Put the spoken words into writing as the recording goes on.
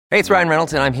Hey, it's Ryan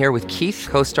Reynolds, and I'm here with Keith,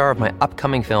 co-star of my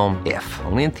upcoming film, If,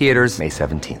 only in theaters May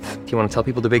 17th. Do you want to tell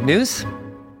people the big news?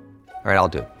 All right, I'll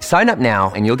do it. Sign up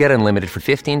now and you'll get unlimited for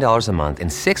 $15 a month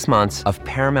and 6 months of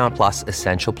Paramount Plus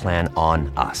Essential Plan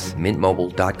on us.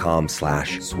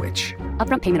 MintMobile.com/switch.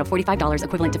 Upfront payment of $45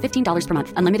 equivalent to $15 per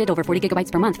month. Unlimited over 40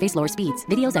 gigabytes per month. Face lower speeds.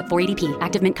 Videos at 480p.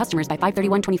 Active Mint customers by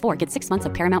 531.24 get 6 months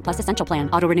of Paramount Plus Essential Plan.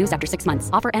 Auto renews after 6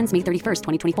 months. Offer ends May 31st,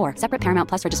 2024. Separate Paramount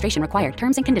Plus registration required.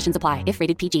 Terms and conditions apply if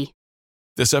rated PG.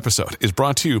 This episode is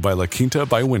brought to you by La Quinta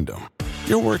by Wyndham.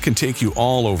 Your work can take you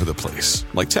all over the place,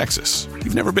 like Texas.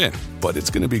 You've never been, but it's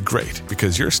going to be great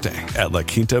because you're staying at La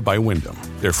Quinta by Wyndham.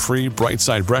 Their free Bright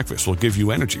Side breakfast will give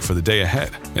you energy for the day ahead.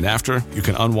 And after, you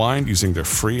can unwind using their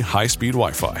free high-speed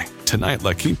Wi-Fi. Tonight,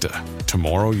 La Quinta.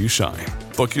 Tomorrow, you shine.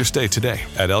 Book your stay today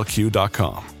at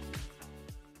LQ.com.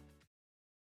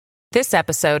 This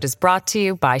episode is brought to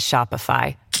you by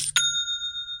Shopify.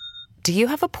 Do you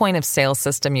have a point of sale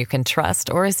system you can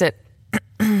trust, or is it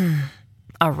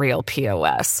a real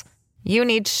POS? You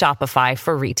need Shopify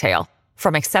for retail.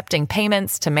 From accepting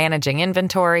payments to managing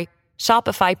inventory,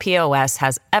 Shopify POS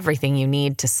has everything you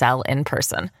need to sell in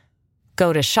person.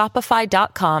 Go to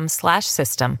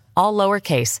shopify.com/system, all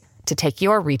lowercase, to take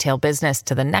your retail business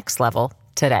to the next level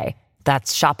today.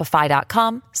 That's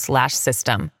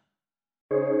shopify.com/system.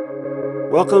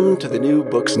 Welcome to the New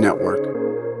Books Network.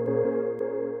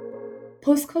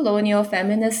 Postcolonial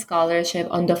feminist scholarship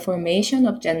on the formation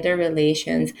of gender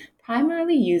relations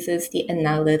primarily uses the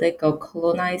analytic of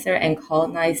colonizer and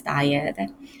colonized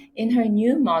dyad. In her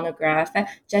new monograph,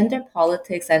 Gender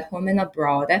Politics at Home and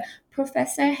Abroad,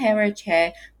 Professor Hera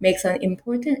Che makes an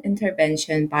important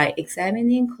intervention by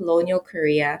examining colonial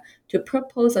Korea to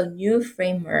propose a new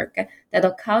framework that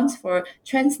accounts for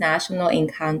transnational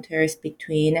encounters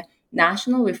between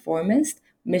national reformists,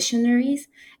 missionaries,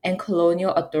 and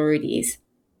colonial authorities.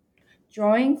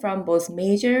 Drawing from both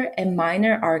major and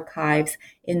minor archives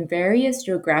in various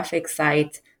geographic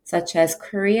sites such as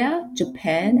Korea,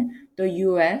 Japan, the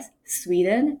US,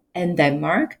 Sweden, and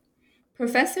Denmark,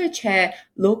 Professor Che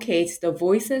locates the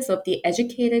voices of the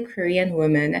educated Korean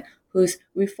women whose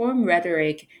reform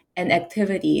rhetoric and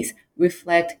activities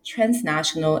reflect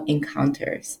transnational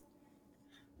encounters.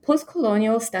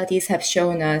 Postcolonial studies have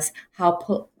shown us how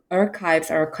archives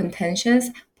are a contentious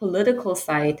political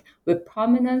site with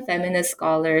prominent feminist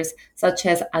scholars such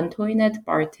as Antoinette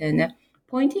Barton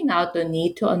pointing out the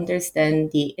need to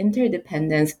understand the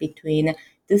interdependence between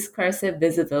discursive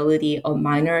visibility of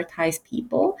minoritized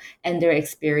people and their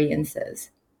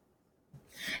experiences.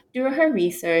 Through her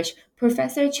research,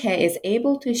 Professor Che is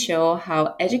able to show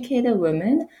how educated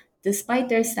women, despite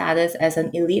their status as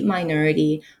an elite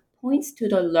minority, points to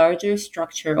the larger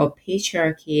structure of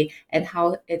patriarchy and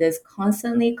how it is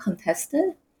constantly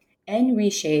contested and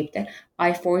reshaped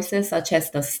by forces such as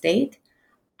the state,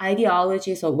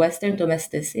 ideologies of Western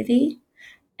domesticity,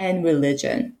 and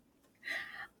religion.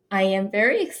 I am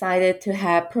very excited to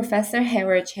have Professor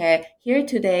Hera Che here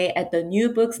today at the New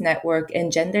Books Network in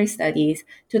Gender Studies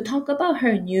to talk about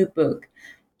her new book,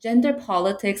 Gender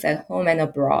Politics at Home and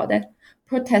Abroad,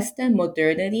 Protestant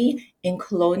Modernity in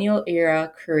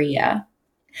Colonial-Era Korea.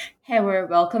 Hera,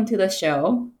 welcome to the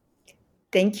show.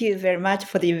 Thank you very much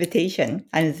for the invitation.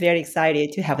 I'm very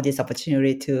excited to have this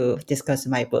opportunity to discuss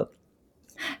my book.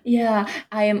 Yeah,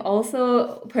 I am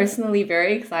also personally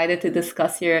very excited to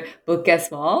discuss your book as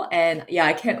well. And yeah,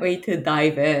 I can't wait to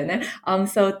dive in.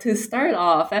 So to start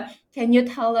off, can you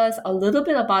tell us a little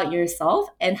bit about yourself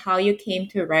and how you came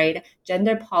to write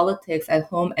Gender Politics at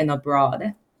Home and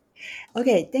Abroad?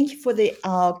 Okay, thank you for the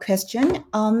question.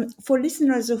 For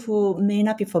listeners who may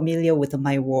not be familiar with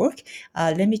my work,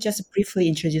 let me just briefly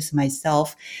introduce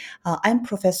myself. I'm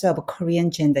professor of Korean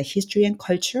gender history and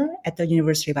culture at the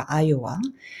University of Iowa.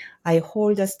 I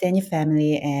hold a Stanley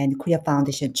Family and Korea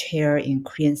Foundation chair in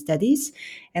Korean studies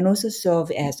and also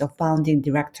serve as a founding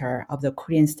director of the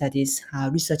Korean Studies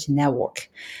Research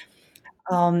Network.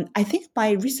 I think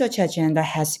my research agenda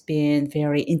has been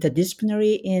very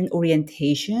interdisciplinary in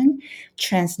orientation,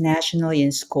 transnational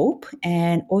in scope,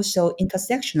 and also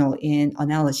intersectional in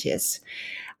analysis.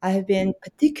 I have been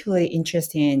particularly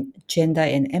interested in gender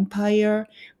and empire,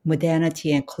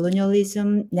 modernity and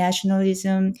colonialism,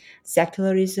 nationalism,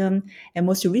 secularism, and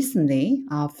most recently,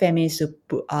 feminist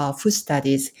food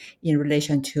studies in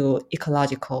relation to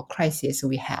ecological crisis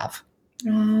we have.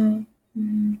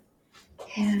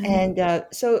 And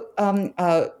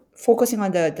focusing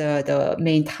on the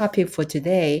main topic for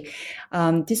today,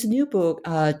 this new book,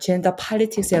 Gender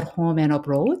Politics at Home and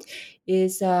Abroad,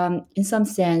 is in some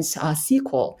sense a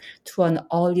sequel to an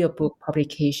earlier book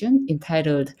publication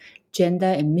entitled Gender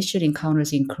and Mission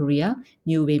Encounters in Korea,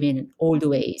 New Women in Old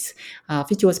Ways,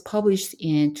 which was published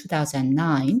in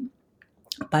 2009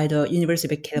 by the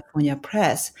University of California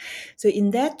Press. So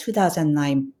in that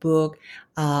 2009 book,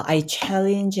 I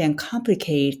challenge and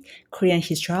complicate Korean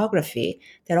historiography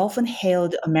that often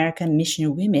hailed American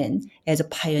missionary women as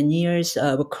pioneers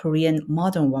of Korean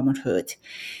modern womanhood.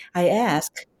 I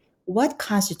ask, what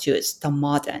constitutes the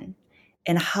modern,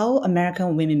 and how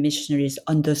American women missionaries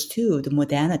understood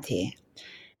modernity?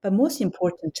 But most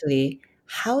importantly,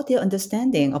 how their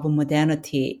understanding of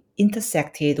modernity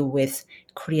intersected with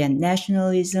Korean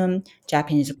nationalism,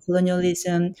 Japanese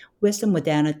colonialism, Western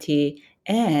modernity,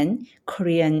 and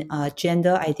Korean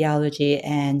gender ideology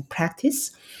and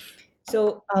practice.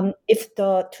 So, if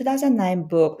the 2009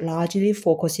 book largely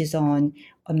focuses on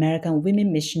American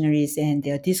women missionaries and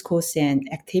their discourse and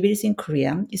activities in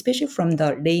Korea, especially from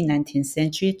the late 19th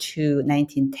century to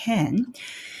 1910,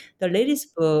 the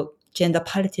latest book, Gender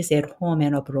Politics at Home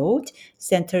and Abroad,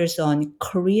 centers on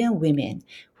Korean women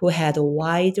who had a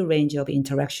wide range of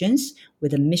interactions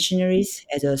with the missionaries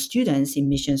as students in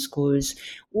mission schools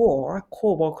or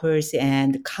co-workers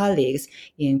and colleagues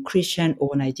in Christian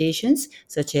organizations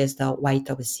such as the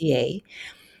YWCA.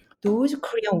 Those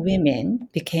Korean women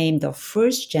became the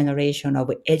first generation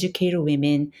of educated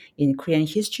women in Korean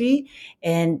history,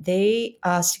 and they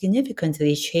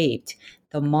significantly shaped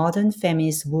the modern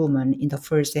feminist movement in the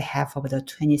first half of the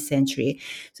 20th century.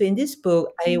 So, in this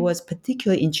book, I was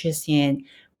particularly interested in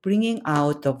bringing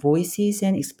out the voices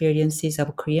and experiences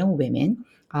of Korean women,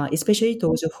 especially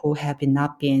those who have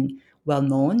not been well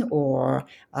known or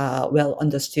well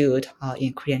understood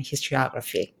in Korean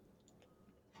historiography.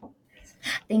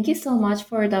 Thank you so much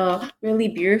for the really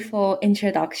beautiful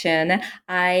introduction.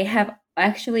 I have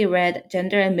actually read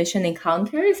Gender and Mission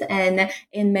Encounters, and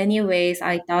in many ways,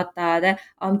 I thought that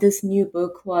this new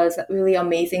book was a really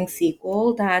amazing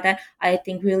sequel that I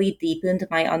think really deepened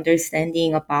my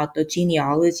understanding about the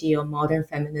genealogy of modern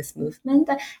feminist movement.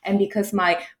 And because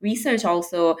my research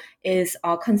also is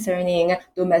concerning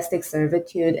domestic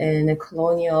servitude in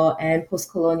colonial and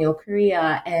post-colonial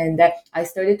Korea, and I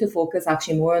started to focus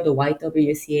actually more on the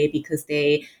YWCA because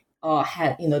they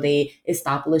they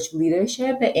established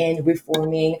leadership in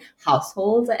reforming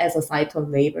households as a site of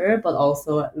labor, but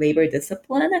also labor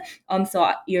discipline.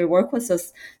 So your work was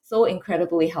just so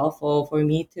incredibly helpful for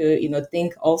me to,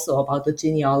 think also about the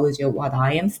genealogy of what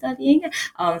I am studying.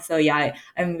 So yeah,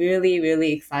 I'm really,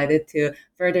 really excited to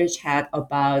further chat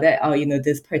about,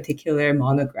 this particular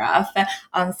monograph.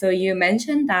 So you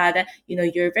mentioned that,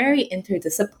 you're very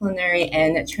interdisciplinary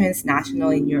and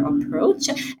transnational in your approach.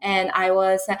 And I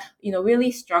was,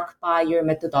 really struck by your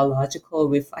methodological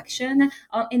reflection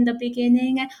in the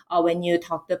beginning when you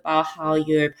talked about how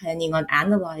you're planning on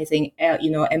analyzing,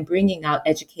 and bringing out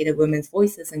educated women's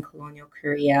voices in colonial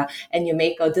Korea. And you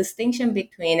make a distinction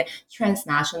between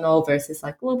transnational versus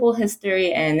like global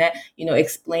history, and,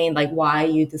 explain like why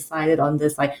you decided on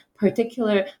this like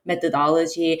particular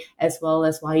methodology, as well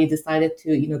as why you decided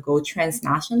to, go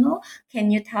transnational.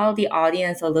 Can you tell the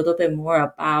audience a little bit more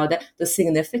about the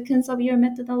significance of your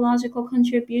methodological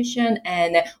contribution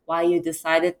and why you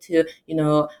decided to,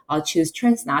 choose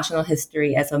transnational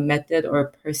history as a method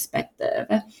or perspective?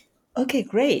 Okay,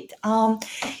 great. I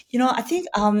think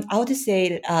I would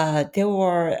say there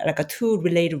were like two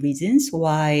related reasons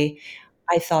why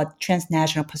I thought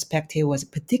transnational perspective was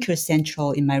particularly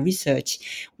central in my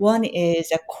research. One is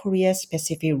a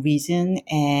Korea-specific reason,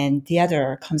 and the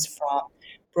other comes from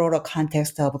broader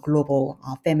context of global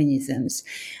feminisms.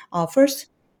 First,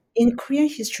 in Korean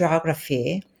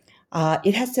historiography,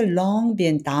 it has long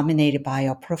been dominated by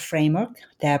a framework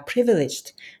that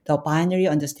privileged the binary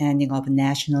understanding of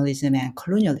nationalism and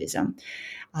colonialism.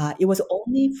 It was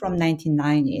only from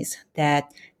 1990s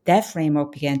that that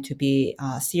framework began to be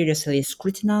seriously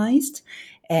scrutinized,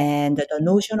 and the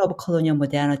notion of colonial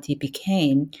modernity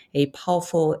became a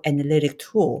powerful analytic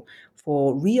tool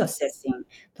for reassessing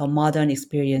the modern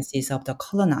experiences of the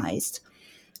colonized.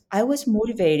 I was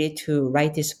motivated to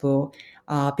write this book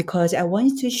because I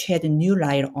wanted to shed a new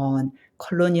light on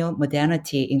colonial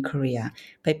modernity in Korea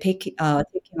by taking a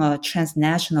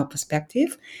transnational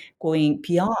perspective, going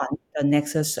beyond the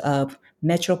nexus of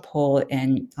metropole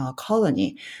and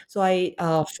colony. So I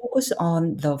focus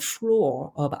on the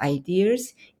flow of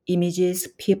ideas, images,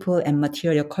 people, and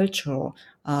material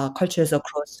cultures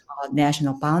across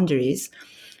national boundaries.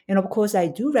 And of course, I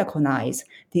do recognize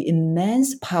the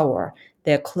immense power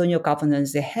that colonial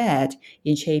governance had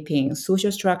in shaping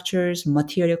social structures,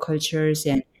 material cultures,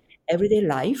 and everyday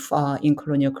life in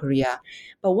colonial Korea.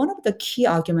 But one of the key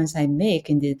arguments I make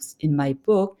in my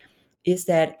book is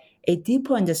that A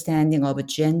deeper understanding of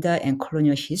gender and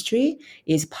colonial history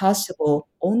is possible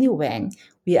only when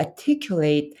we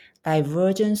articulate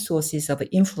divergent sources of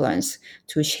influence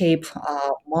to shape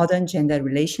modern gender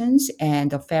relations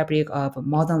and the fabric of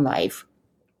modern life.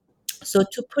 So,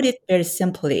 to put it very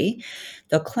simply,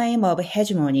 the claim of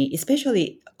hegemony,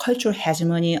 especially cultural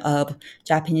hegemony of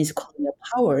Japanese colonial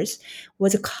powers,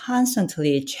 was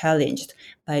constantly challenged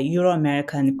by Euro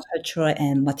American cultural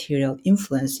and material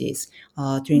influences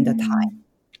during the time.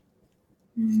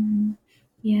 Mm, mm,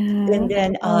 yeah. And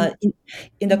then,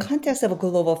 in the context of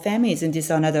global feminism, this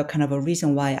is another kind of a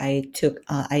reason why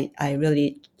I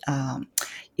really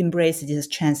embrace this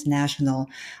transnational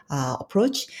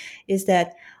approach, is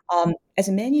that as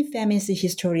many feminist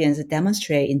historians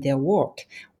demonstrate in their work,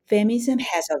 feminism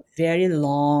has a very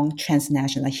long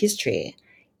transnational history.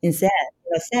 In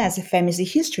a sense, feminist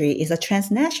history is a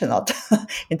transnational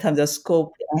in terms of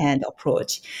scope and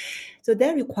approach. So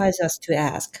that requires us to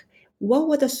ask, what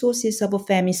were the sources of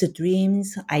feminist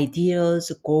dreams,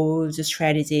 ideals, goals,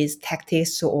 strategies,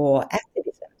 tactics, or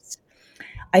activisms?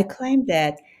 I claim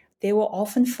that they were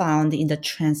often found in the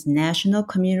transnational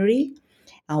community.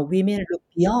 Women look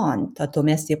beyond the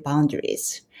domestic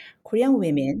boundaries. Korean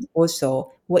women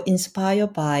also were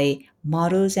inspired by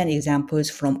models and examples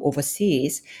from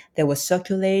overseas that were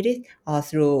circulated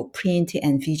through print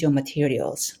and visual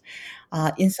materials.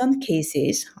 In some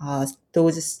cases,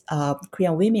 those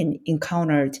Korean women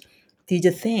encountered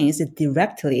these things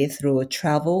directly through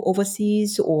travel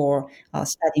overseas or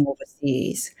studying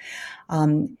overseas.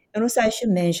 And also, I should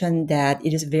mention that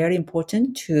it is very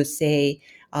important to say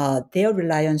their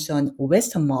reliance on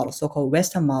Western models, so-called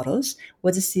Western models,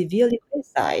 was severely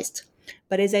criticized.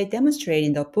 But as I demonstrate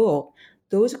in the book,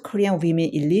 those Korean women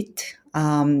elite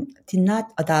did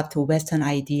not adopt Western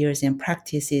ideas and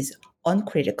practices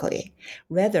uncritically.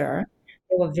 Rather,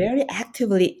 they were very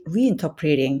actively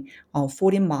reinterpreting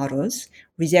foreign models,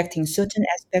 rejecting certain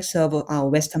aspects of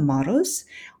Western models,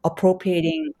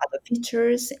 appropriating other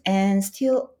features, and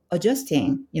still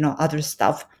adjusting, other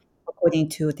stuff according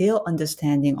to their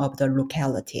understanding of the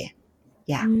locality.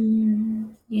 Yeah.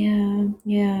 Yeah,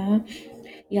 yeah.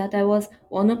 Yeah, that was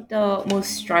one of the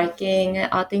most striking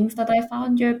things that I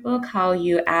found in your book, how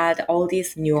you add all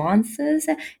these nuances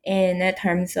in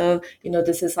terms of,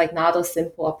 this is like not a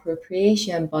simple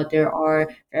appropriation, but there are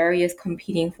various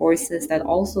competing forces that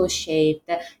also shaped,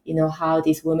 how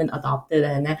these women adopted.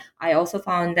 And I also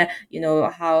found that,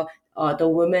 how the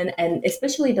women and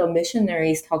especially the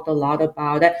missionaries talked a lot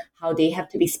about how they have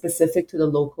to be specific to the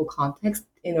local context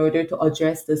in order to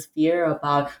address this fear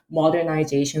about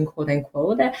modernization, quote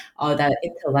unquote, that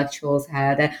intellectuals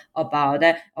had about,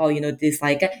 these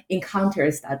like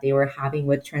encounters that they were having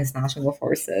with transnational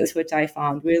forces, which I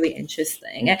found really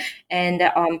interesting. And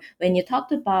when you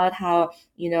talked about how,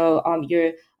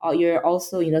 you're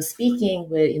also, speaking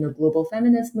with, global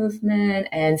feminist movement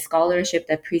and scholarship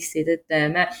that preceded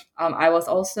them. I was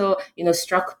also,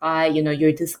 struck by,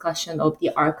 your discussion of the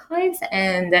archives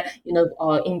and,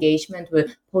 engagement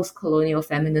with post-colonial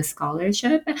feminist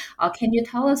scholarship. Can you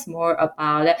tell us more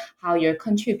about how you're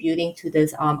contributing to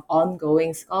this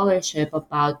ongoing scholarship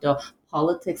about the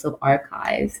politics of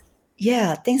archives?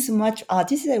 Yeah, thanks so much.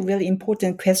 This is a really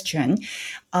important question.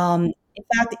 In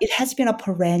fact, it has been a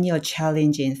perennial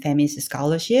challenge in feminist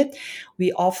scholarship.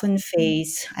 We often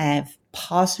face a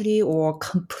paucity or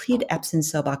complete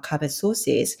absence of archival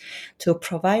sources to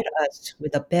provide us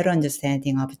with a better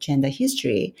understanding of gender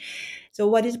history. So,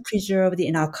 what is preserved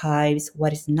in archives,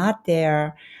 what is not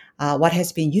there, what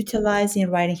has been utilized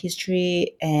in writing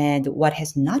history, and what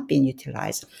has not been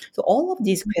utilized. So, all of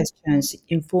these questions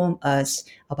inform us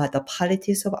about the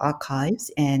politics of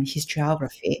archives and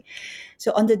historiography.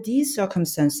 So, under these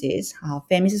circumstances,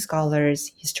 feminist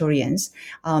scholars, historians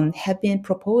have been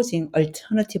proposing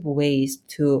alternative ways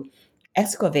to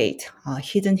excavate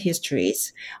hidden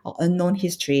histories, unknown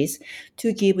histories,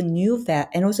 to give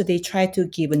and also they try to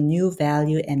give a new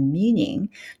value and meaning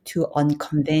to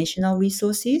unconventional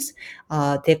resources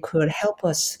that could help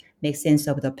us make sense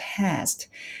of the past.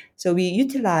 So we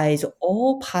utilize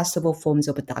all possible forms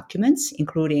of documents,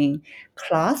 including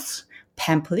cloths,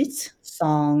 pamphlets,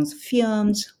 songs,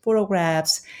 films,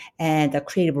 photographs, and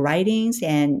creative writings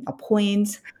and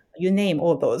poems. You name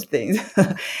all those things.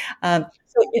 I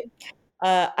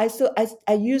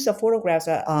use the photographs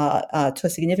to a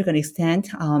significant extent,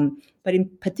 but in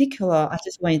particular, I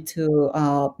just wanted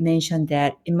to mention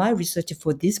that in my research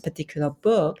for this particular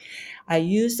book, I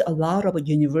used a lot of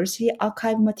university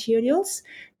archive materials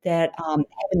that have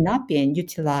not been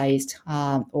utilized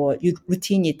or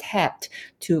routinely tapped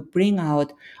to bring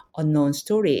out unknown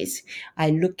stories. I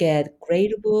look at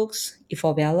grade books, if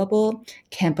available,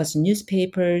 campus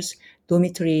newspapers,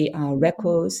 dormitory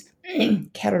records,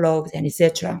 catalogs, and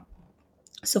etc.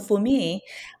 So for me,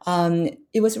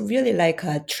 it was really like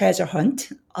a treasure hunt,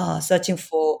 searching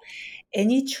for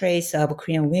any trace of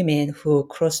Korean women who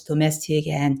crossed domestic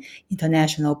and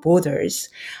international borders.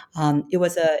 It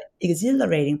was a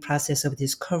exhilarating process of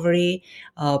discovery,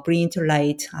 bringing to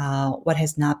light what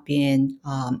has not been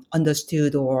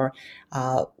understood or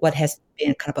what has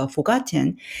been kind of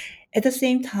forgotten. At the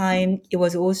same time, it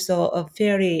was also a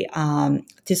very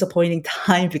disappointing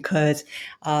time because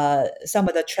some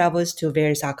of the travels to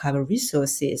various archival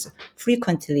resources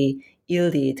frequently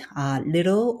yielded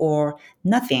little or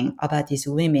nothing about these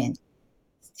women.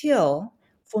 Still,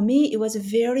 for me, it was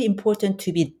very important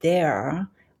to be there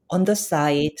on the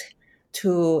site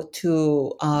to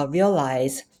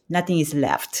realize nothing is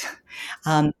left.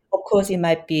 Of course, it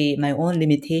might be my own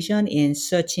limitation in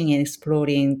searching and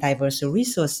exploring diverse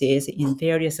resources in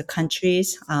various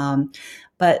countries,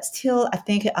 but still, I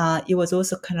think it was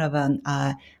also kind of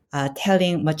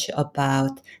telling much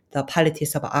about the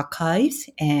politics of archives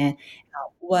and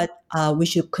what we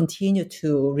should continue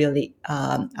to really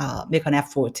make an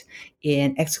effort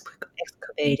in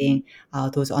excavating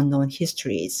those unknown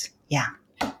histories. Yeah.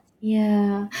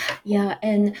 Yeah, yeah,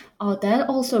 and that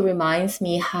also reminds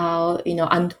me how,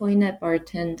 Antoinette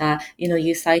Burton, that,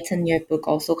 you cite in your book,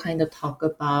 also kind of talk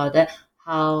about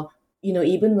how,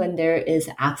 even when there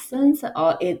is absence,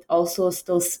 it also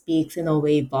still speaks in a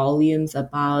way volumes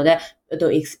about the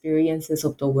experiences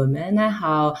of the women,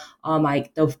 how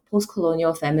like the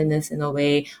post-colonial feminists in a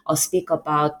way speak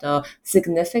about the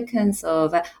significance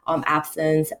of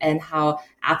absence, and how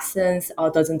absence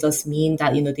doesn't just mean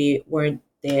that they weren't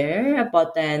there,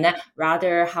 but then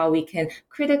rather how we can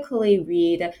critically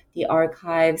read the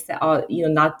archives,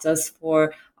 not just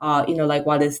for, like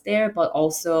what is there, but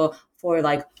also for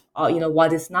like,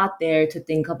 what is not there, to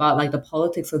think about like the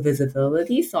politics of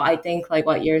visibility. So I think like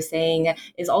what you're saying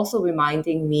is also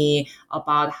reminding me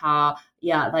about how,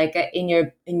 yeah, like in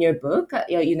your book,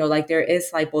 like there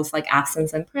is like both like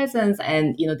absence and presence,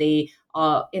 and they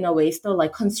in a way still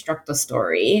like construct a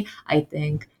story, I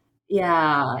think.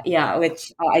 Yeah, yeah,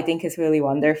 which I think is really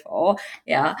wonderful.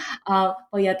 Yeah. Well,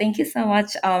 yeah, thank you so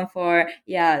much for,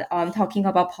 yeah, talking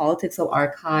about politics of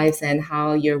archives and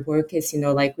how your work is,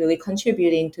 like really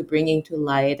contributing to bringing to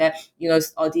light,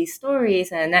 all these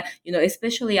stories. And,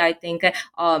 especially I think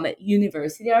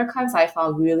university archives I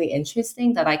found really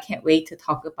interesting, that I can't wait to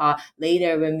talk about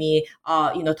later when we,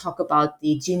 talk about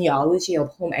the genealogy of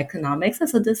home economics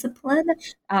as a discipline.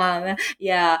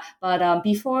 Yeah, but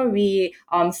before we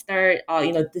start,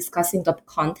 discussing the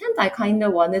content, I kind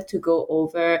of wanted to go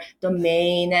over the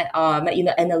main,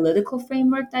 analytical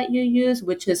framework that you use,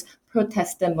 which is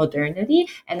Protestant modernity.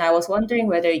 And I was wondering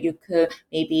whether you could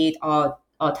maybe tell,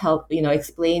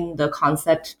 explain the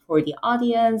concept for the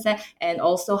audience, and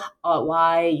also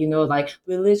why, like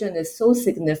religion is so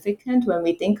significant when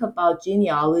we think about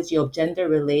genealogy of gender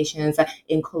relations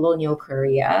in colonial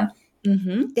Korea.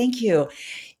 Thank you.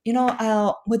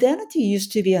 Modernity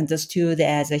used to be understood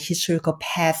as a historical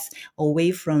path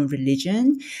away from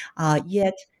religion,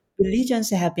 yet religions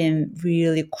have been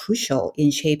really crucial in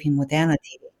shaping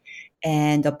modernity.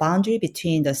 And the boundary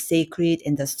between the sacred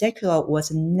and the secular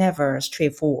was never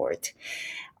straightforward.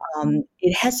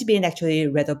 It has been actually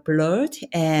rather blurred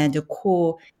and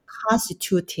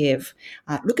co-constitutive.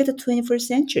 Look at the 21st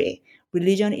century.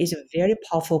 Religion is a very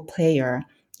powerful player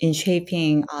in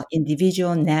shaping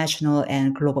individual, national,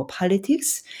 and global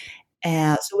politics.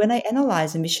 So when I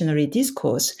analyzed missionary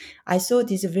discourse, I saw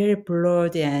these very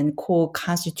blurred and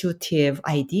co-constitutive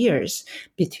ideas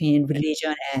between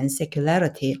religion and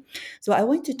secularity. So I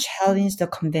want to challenge the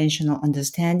conventional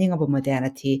understanding of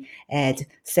modernity as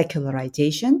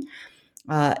secularization.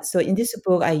 So in this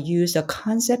book, I use the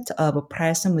concept of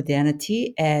Protestant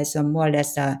modernity as a more or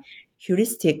less a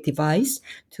heuristic device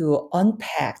to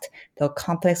unpack the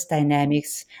complex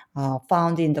dynamics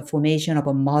found in the formation of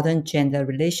a modern gender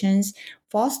relations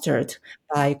fostered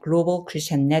by global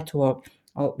Christian network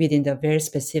within the very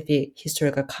specific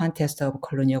historical context of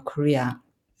colonial Korea.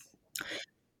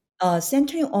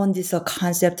 Centering on this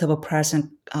concept of a Protestant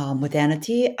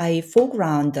modernity, I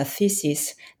foreground the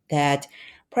thesis that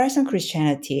Protestant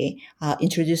Christianity,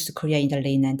 introduced to Korea in the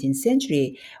late 19th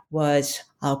century, was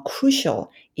crucial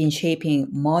in shaping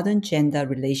modern gender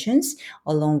relations,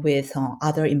 along with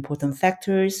other important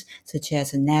factors such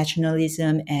as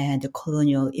nationalism and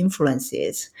colonial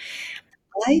influences.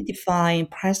 I define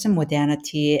Protestant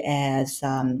modernity as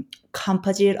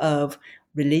composite of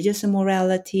religious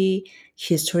morality,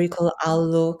 historical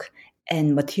outlook,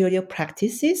 and material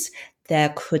practices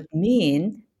that could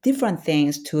mean different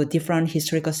things to different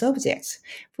historical subjects.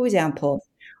 For example,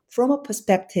 from the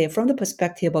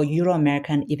perspective of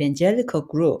Euro-American evangelical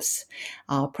groups,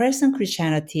 Protestant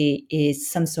Christianity is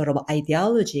some sort of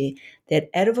ideology that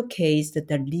advocates that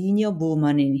the linear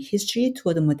movement in history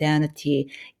toward modernity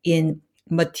in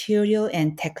material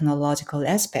and technological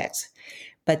aspects.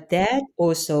 But that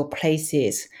also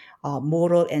places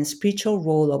moral and spiritual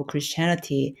role of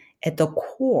Christianity at the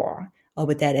core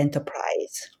of that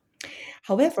enterprise.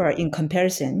 However, in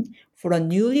comparison, for the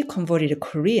newly converted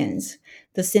Koreans,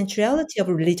 the centrality of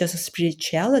religious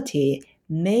spirituality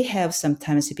may have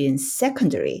sometimes been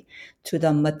secondary to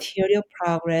the material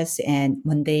progress and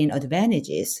mundane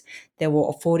advantages that were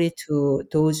afforded to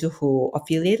those who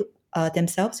affiliate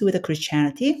themselves with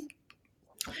Christianity.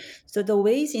 So the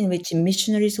ways in which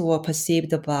missionaries were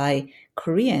perceived by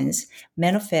Koreans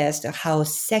manifest how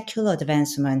secular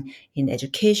advancement in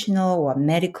educational or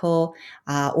medical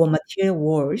or material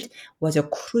world was a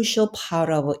crucial part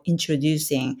of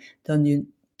introducing the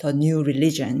new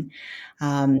religion.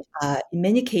 In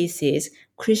many cases,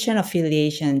 Christian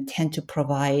affiliation tend to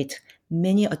provide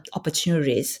many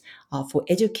opportunities for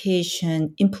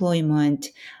education,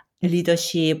 employment,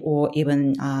 leadership, or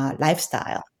even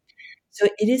lifestyle. So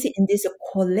it is in this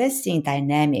coalescing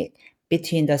dynamic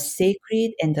between the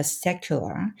sacred and the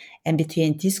secular, and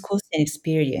between discourse and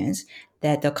experience,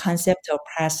 that the concept of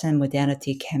present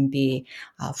modernity can be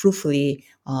fruitfully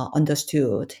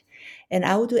understood. And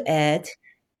I would add,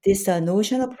 this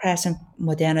notion of present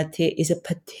modernity is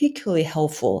particularly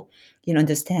helpful in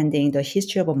understanding the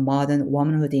history of modern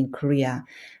womanhood in Korea,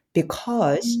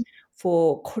 because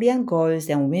for Korean girls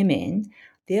and women,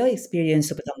 their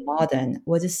experience of the modern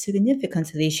was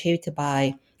significantly shaped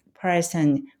by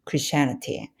Protestant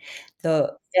Christianity.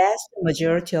 The vast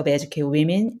majority of educated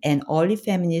women and early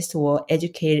feminists were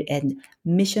educated at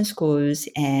mission schools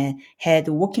and had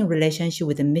working relationship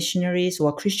with the missionaries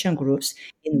or Christian groups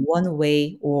in one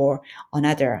way or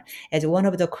another. As one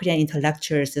of the Korean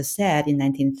intellectuals said in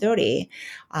 1930,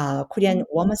 Korean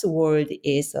woman's world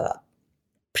is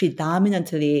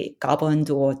predominantly governed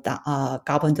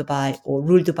by or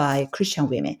ruled by Christian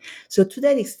women. So to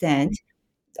that extent,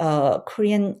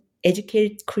 Korean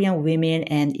educated Korean women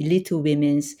and elite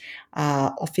women's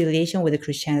affiliation with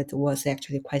Christianity was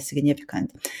actually quite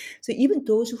significant. So even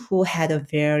those who had a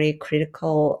very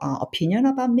critical opinion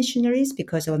about missionaries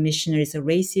because of missionaries'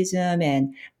 racism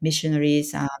and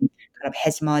missionaries' kind of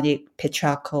hegemonic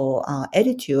patriarchal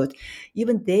attitude,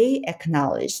 even they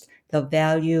acknowledged the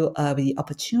value of the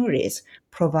opportunities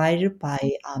provided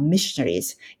by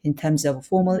missionaries in terms of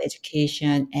formal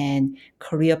education and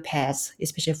career paths,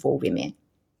 especially for women.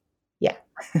 Yeah.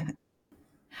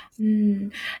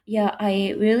 Yeah,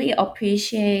 I really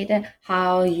appreciate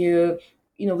how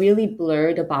really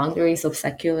blur the boundaries of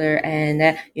secular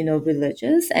and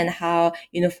religious, and how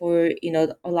for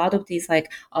a lot of these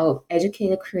like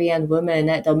educated Korean women,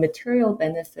 the material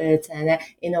benefits and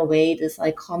in a way this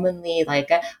like commonly like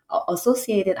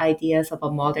associated ideas of a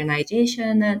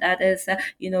modernization that is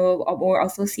more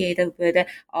associated with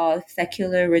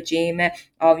secular regime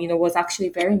was actually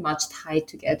very much tied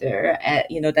together,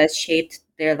 that shaped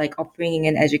their like upbringing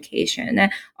and education,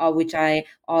 which I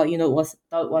was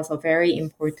thought was a very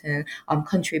important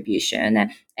contribution.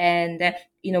 And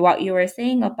what you were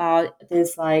saying about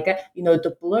this like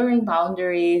the blurring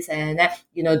boundaries and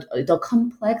the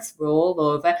complex role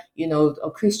of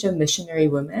a Christian missionary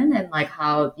women, and like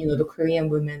how the Korean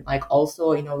women like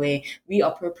also in a way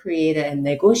reappropriated and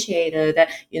negotiated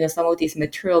some of these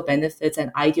material benefits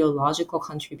and ideological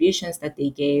contributions that they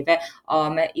gave,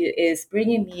 is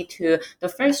bringing me to the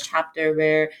first chapter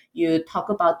where you talk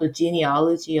about the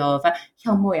genealogy of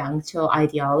Hyunmo Yangcho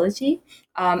ideology.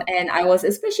 And I was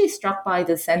especially struck by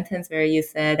the sentence where you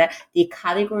said that the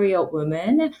category of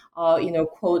women,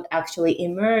 quote, actually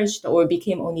emerged or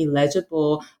became only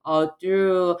legible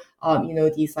through,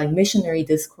 these like missionary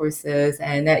discourses,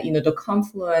 and the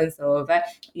confluence of,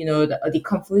 the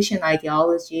Confucian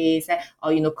ideologies,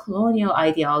 colonial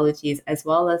ideologies, as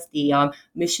well as the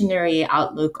missionary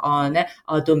outlook on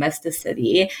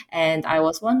domesticity. And I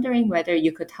was wondering whether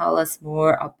you could tell us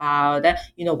more about,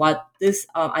 what this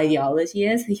ideology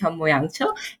is,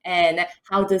 Hyunmoyangcho, and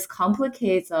how this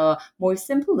complicates a more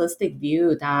simplistic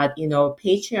view that,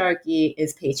 patriarchy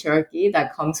is patriarchy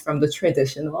that comes from the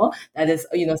traditional, that is,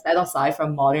 set aside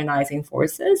from modernizing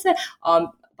forces.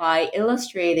 by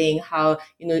illustrating how,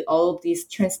 all of these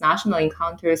transnational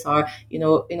encounters are, in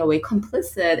a way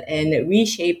complicit in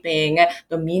reshaping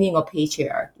the meaning of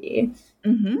patriarchy.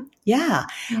 Yeah,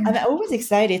 I'm always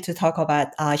excited to talk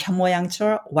about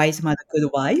현모양처, wise mother,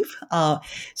 good wife.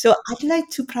 So I'd like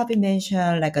to probably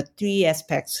mention like three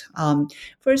aspects.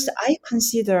 First, I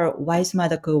consider wise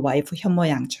mother, good wife,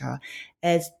 현모양처,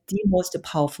 as the most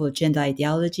powerful gender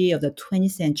ideology of the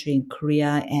 20th century in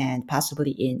Korea and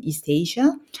possibly in East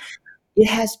Asia. It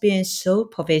has been so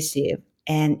pervasive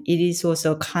and it is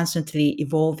also constantly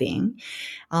evolving.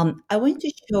 I want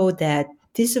to show that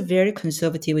this very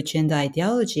conservative gender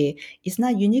ideology is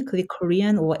not uniquely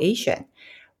Korean or Asian.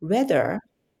 Rather,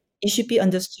 it should be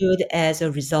understood as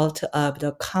a result of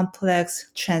the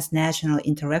complex transnational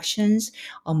interactions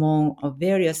among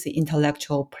various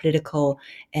intellectual, political,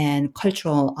 and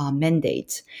cultural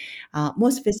mandates.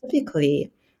 More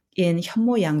specifically, in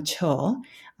현모양처,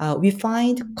 we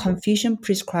find Confucian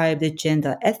prescribed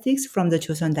gender ethics from the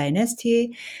Joseon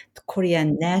dynasty, the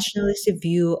Korean nationalist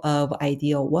view of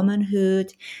ideal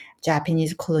womanhood,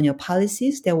 Japanese colonial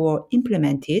policies that were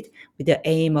implemented with the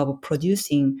aim of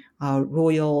producing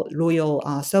loyal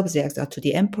subjects to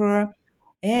the emperor,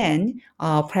 and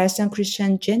Protestant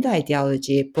Christian gender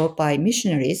ideology brought by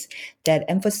missionaries that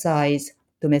emphasize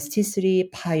domesticity,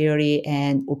 piety,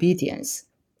 and obedience.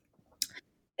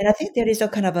 And I think there is a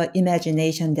kind of an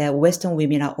imagination that Western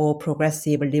women are all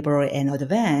progressive, liberal, and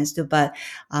advanced, but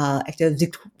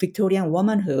actually Victorian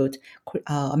womanhood,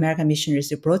 American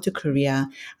missionaries brought to Korea,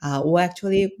 were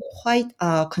actually quite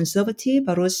conservative,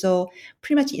 but also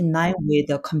pretty much in line with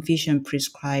the Confucian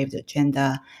prescribed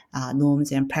gender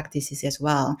norms and practices as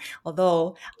well.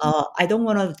 Although I don't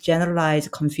want to generalize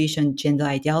Confucian gender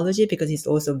ideology because it's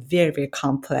also very, very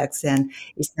complex and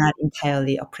it's not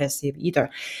entirely oppressive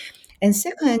either. And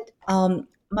second,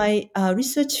 my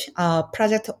research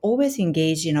project always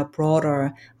engaged in a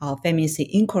broader feminist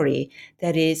inquiry.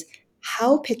 That is,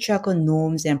 how patriarchal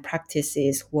norms and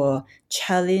practices were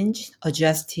challenged,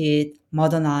 adjusted,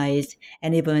 modernized,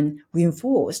 and even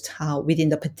reinforced within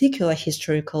the particular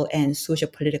historical and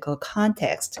socio-political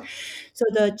context. So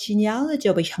the genealogy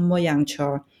of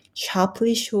현모양처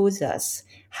sharply shows us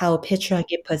how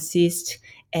patriarchy persists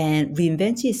and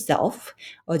reinvents itself,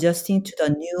 adjusting to the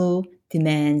new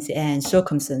demands and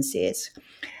circumstances.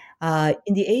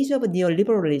 In the age of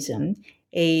neoliberalism,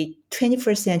 a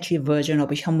 21st century version of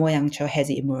현모양처 has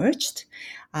emerged.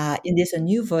 In this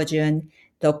new version,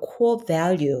 the core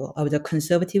value of the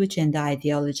conservative gender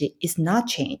ideology is not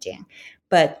changing,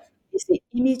 but it's the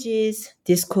images,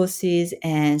 discourses,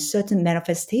 and certain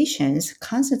manifestations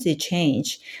constantly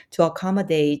change to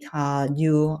accommodate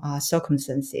new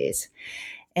circumstances.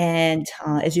 And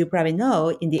as you probably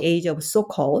know, in the age of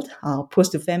so-called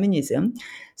post-feminism,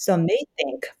 some may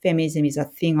think feminism is a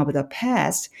thing of the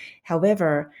past.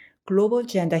 However, global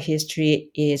gender history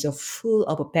is full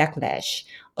of backlash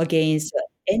against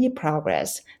any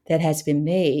progress that has been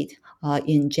made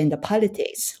in gender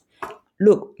politics.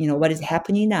 Look, what is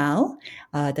happening now.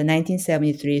 The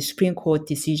 1973 Supreme Court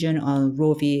decision on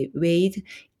Roe v. Wade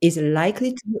is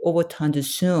likely to be overturned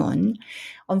soon.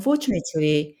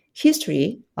 Unfortunately,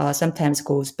 history sometimes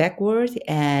goes backward,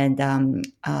 and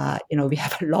we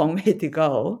have a long way to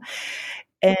go.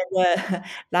 And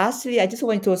lastly, I just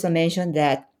want to also mention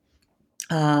that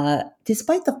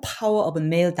despite the power of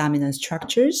male dominant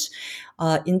structures,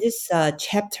 in this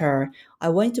chapter, I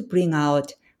want to bring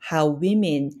out how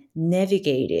women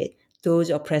navigated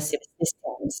those oppressive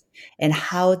systems and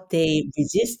how they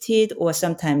resisted or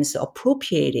sometimes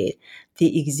appropriated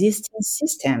the existing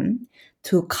system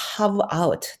to carve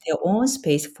out their own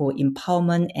space for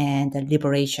empowerment and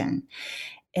liberation.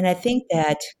 And I think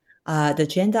that the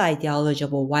gender ideology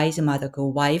of a wise mother, good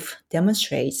wife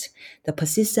demonstrates the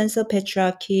persistence of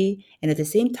patriarchy and at the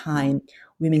same time,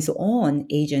 women's own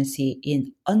agency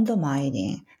in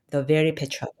undermining the very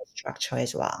patriarchal structure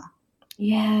as well.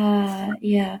 Yeah,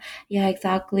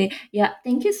 exactly. Yeah,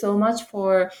 thank you so much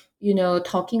for,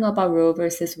 talking about Roe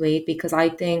versus Wade, because I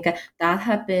think that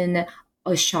had been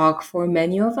a shock for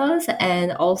many of us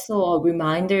and also a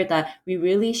reminder that we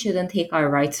really shouldn't take our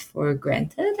rights for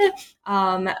granted.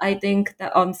 I think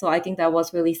that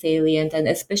was really salient, and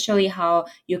especially how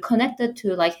you connected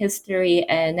to like history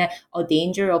and a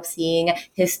danger of seeing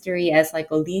history as like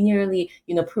a linearly,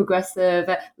 progressive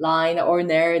line or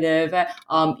narrative, that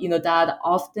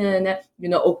often,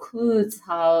 occludes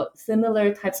how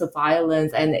similar types of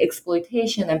violence and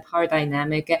exploitation and power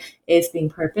dynamic is being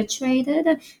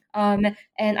perpetrated. And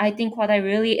I think what I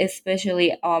really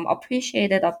especially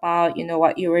appreciated about,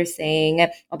 what you were saying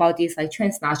about these like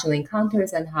transnational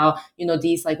encounters and how,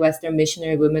 these like Western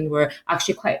missionary women were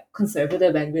actually quite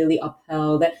conservative and really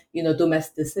upheld,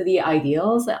 domesticity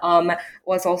ideals,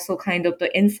 was also kind of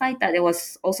the insight that it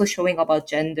was also showing about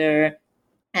gender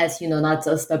as not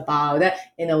just about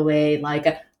in a way like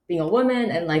being a woman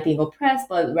and like being oppressed,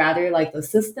 but rather like the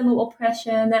system of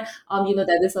oppression,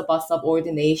 that is about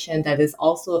subordination that is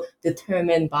also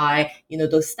determined by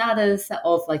the status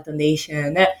of like the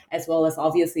nation, as well as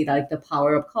obviously like the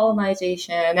power of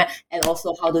colonization, and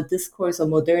also how the discourse of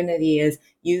modernity is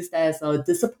used as a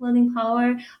disciplining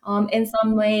power in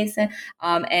some ways,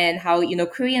 and how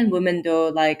Korean women though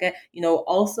like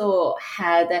also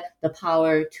had the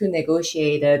power to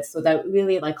negotiate it, so that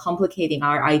really like complicating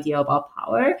our idea about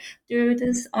power through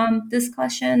this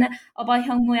discussion about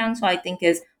Hyungmoyang. So I think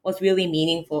is was really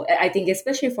meaningful. I think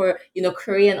especially for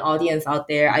Korean audience out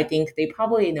there, I think they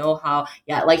probably know how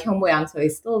like Hyungmoyang so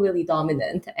is still really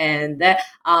dominant, and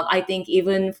I think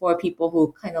even for people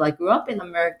who kind of like grew up in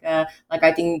America, like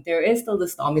I think there is still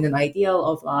this dominant ideal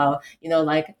of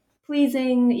like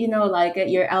pleasing, like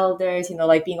your elders,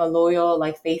 like being a loyal,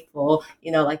 like faithful,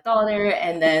 like daughter,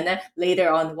 and then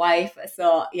later on wife.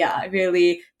 So yeah, I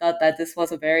really thought that this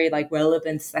was a very like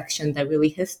relevant section that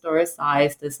really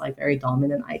historicized this like very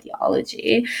dominant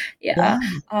ideology. Yeah,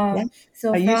 Yeah. yeah.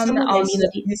 So You from summarized,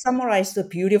 you summarized it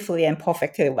beautifully and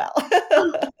perfectly well.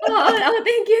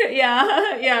 thank you.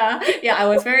 Yeah, yeah. I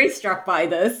was very struck by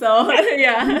this. So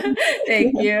yeah,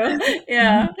 thank you.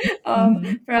 Yeah.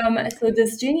 Mhm. From so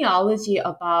this genealogy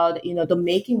about the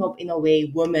making of in a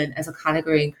way woman as a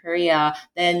category in Korea,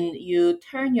 then you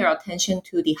turn your attention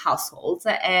to the households,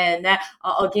 and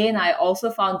again, I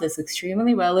also found this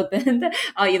extremely relevant.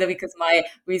 Because my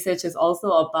research is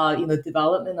also about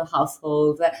development of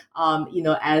households,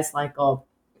 as like a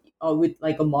with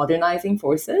like a modernizing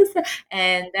forces,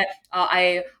 and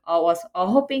I was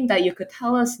hoping that you could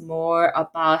tell us more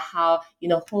about how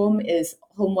home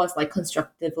was like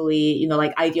constructively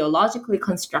like ideologically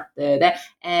constructed,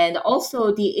 and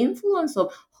also the influence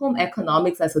of home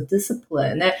economics as a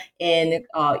discipline in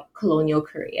colonial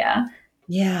Korea.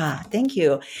 Yeah, thank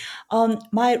you.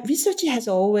 My research has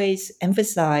always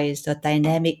emphasized the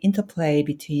dynamic interplay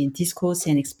between discourse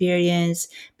and experience,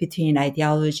 between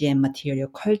ideology and material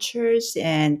cultures,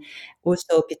 and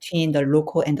also between the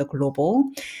local and the global.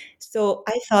 So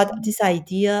I thought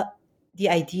the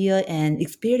idea and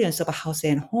experience of a house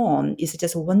and home is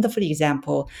just a wonderful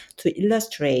example to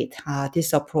illustrate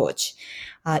this approach.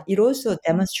 It also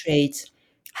demonstrates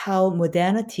how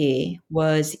modernity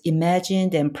was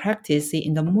imagined and practiced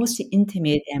in the most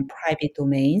intimate and private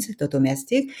domains, the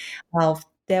domestic,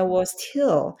 that was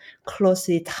still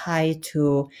closely tied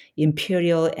to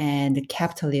imperial and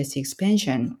capitalist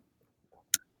expansion.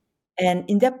 And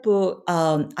in that book,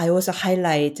 I also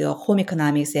highlight home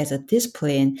economics as a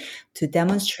discipline to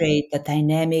demonstrate the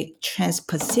dynamic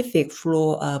trans-Pacific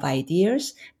flow of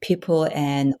ideas, people,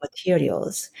 and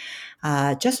materials.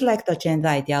 Just like the gender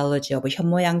ideology of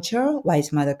현모양처,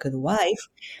 wise mother, good wife,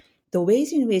 the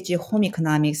ways in which home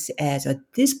economics as a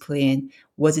discipline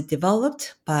was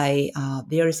developed by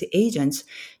various agents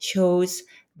shows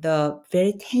the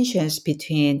very tensions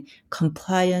between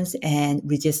compliance and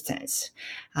resistance.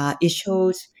 It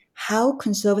shows how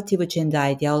conservative gender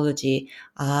ideology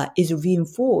is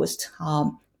reinforced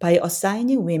by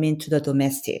assigning women to the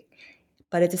domestic.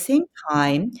 But at the same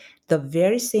time, the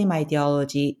very same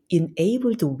ideology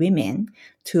enabled women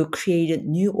to create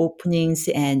new openings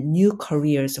and new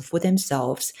careers for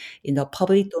themselves in the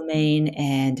public domain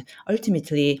and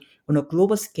ultimately on a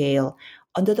global scale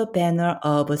under the banner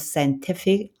of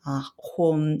scientific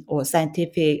home or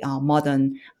scientific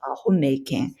modern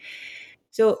homemaking.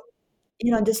 So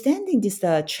in understanding this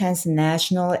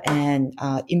transnational and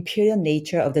imperial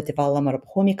nature of the development of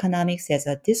home economics as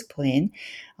a discipline,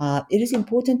 it is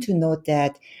important to note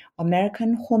that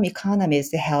American home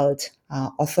economists held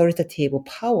authoritative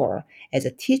power as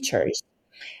a teachers.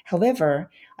 However,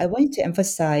 I want to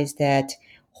emphasize that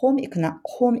home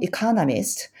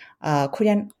economists,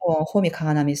 Korean home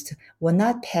economists, were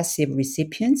not passive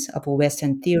recipients of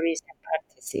Western theories and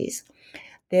practices.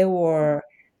 They were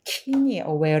keenly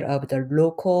aware of the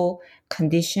local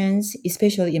conditions,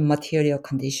 especially in material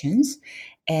conditions,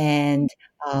 and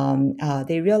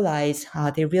they realize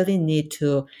they really need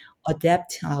to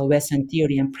adapt Western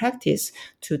theory and practice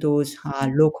to those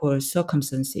local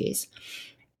circumstances.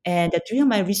 And during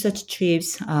my research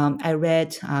trips, I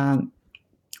read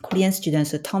Korean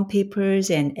students term papers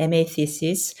and MA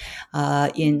thesis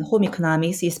in home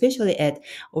economics, especially at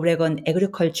Oregon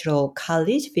Agricultural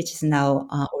College, which is now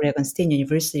Oregon State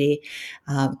University.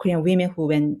 Korean women who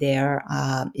went there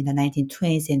in the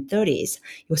 1920s and 30s.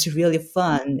 It was really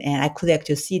fun, and I could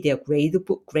actually see their grade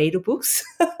books.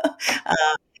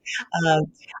 Um,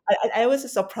 I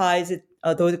was surprised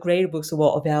those grade books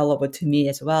were available to me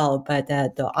as well, but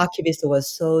the archivist was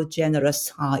so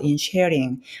generous in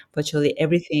sharing virtually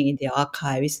everything in the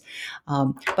archives.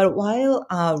 But while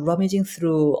rummaging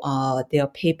through their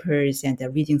papers and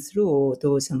reading through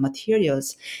those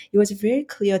materials, it was very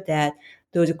clear that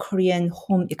those Korean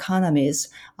home economists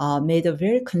made a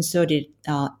very concerted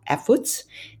efforts,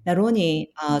 not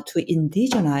only to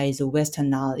indigenize Western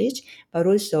knowledge, but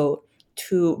also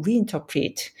to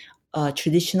reinterpret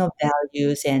traditional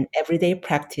values and everyday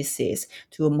practices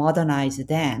to modernize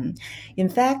them. In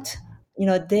fact,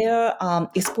 their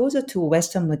exposure to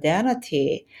Western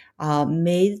modernity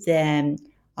made them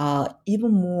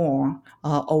even more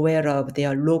aware of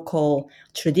their local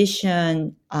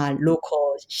tradition,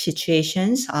 local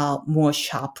situations more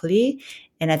sharply.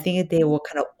 And I think they were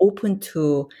kind of open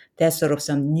to that sort of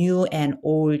some new and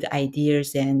old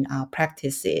ideas and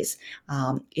practices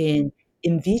in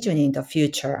envisioning the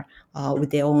future with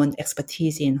their own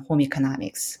expertise in home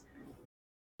economics.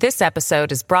 This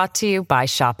episode is brought to you by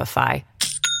Shopify.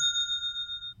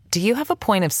 Do you have a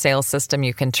point of sale system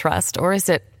you can trust, or is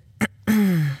it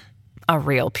a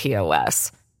real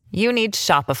POS? You need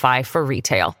Shopify for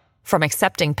retail. From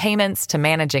accepting payments to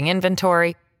managing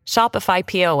inventory, Shopify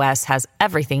POS has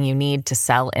everything you need to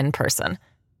sell in person.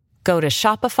 Go to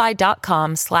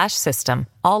shopify.com/system,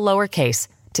 all lowercase,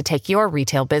 to take your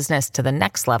retail business to the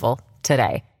next level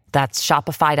today. That's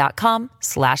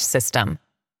shopify.com/system.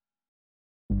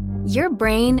 Your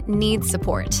brain needs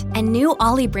support, and new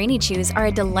Ollie Brainy Chews are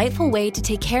a delightful way to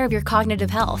take care of your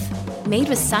cognitive health. Made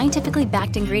with scientifically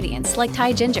backed ingredients like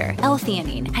Thai ginger,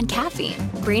 L-theanine, and caffeine,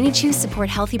 Brainy Chews support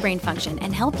healthy brain function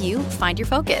and help you find your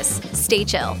focus, stay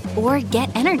chill, or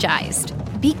get energized.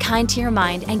 Be kind to your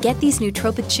mind and get these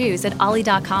nootropic chews at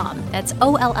ollie.com. That's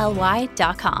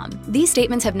OLLY.com. These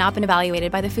statements have not been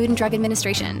evaluated by the Food and Drug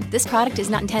Administration. This product is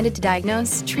not intended to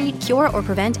diagnose, treat, cure, or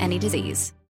prevent any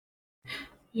disease.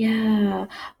 Yeah.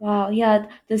 Wow.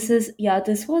 This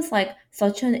was like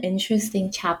such an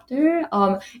interesting chapter.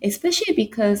 Especially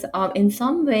because in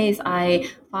some ways I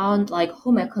found like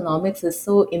home economics is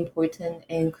so important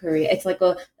in Korea. It's like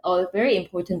a very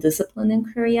important discipline in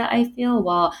Korea, I feel.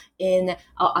 While in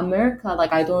America,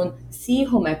 like I don't see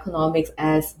home economics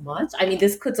as much. I mean,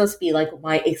 this could just be like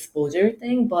my exposure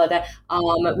thing, but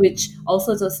which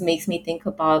also just makes me think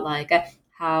about like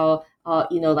how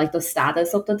like the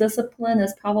status of the discipline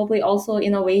is probably also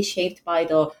in a way shaped by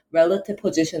the relative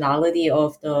positionality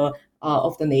of the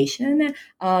nation.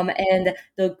 And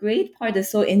the grade part is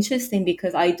so interesting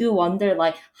because I do wonder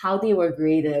like how they were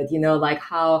graded, like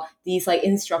how these like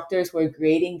instructors were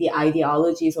grading the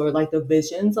ideologies or like the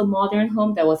visions of modern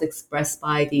home that was expressed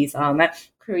by these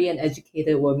Korean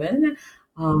educated women.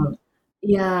 Um,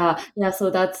 yeah.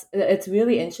 So it's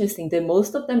really interesting. Did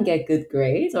most of them get good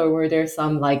grades, or were there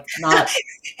some like not?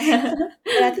 But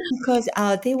I think because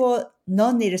they were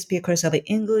non-native speakers of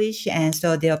English, and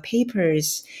so their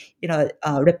papers,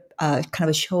 kind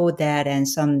of showed that, and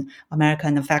some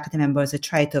American faculty members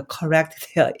tried to correct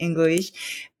their English,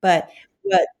 but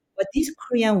but but these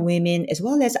Korean women, as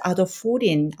well as other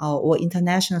foreign or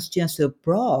international students who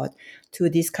brought to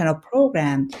this kind of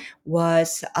program,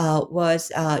 was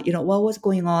what was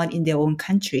going on in their own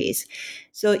countries.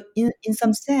 So in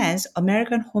some sense,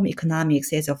 American home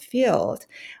economics as a field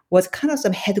was kind of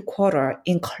some headquarter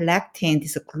in collecting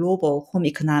this global home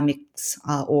economics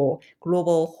or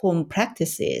global home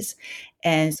practices.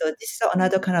 And so this is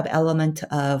another kind of element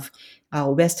of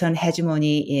Western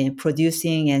hegemony in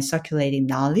producing and circulating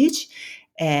knowledge.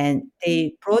 And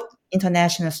they brought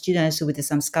international students with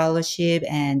some scholarship,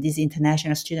 and these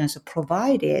international students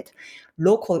provided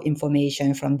local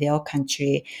information from their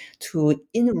country to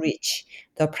enrich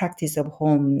the practice of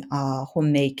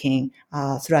homemaking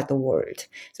throughout the world.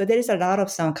 So there is a lot of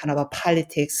some kind of a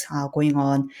politics going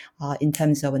on in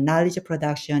terms of knowledge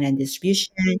production and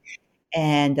distribution,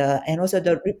 and also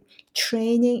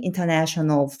training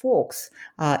international folks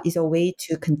is a way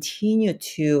to continue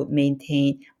to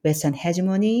maintain Western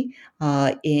hegemony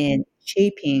in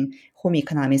shaping home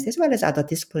economics as well as other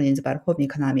disciplines, but home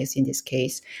economics in this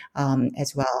case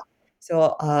as well.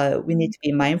 So we need to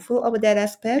be mindful of that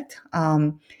aspect.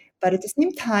 But at the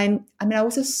same time, I mean, I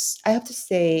have to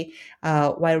say,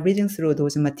 while reading through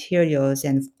those materials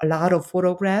and a lot of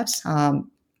photographs,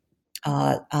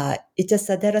 it's just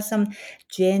that there are some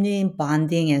genuine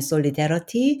bonding and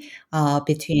solidarity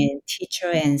between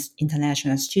teacher and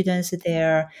international students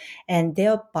there, and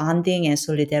their bonding and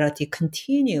solidarity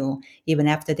continue even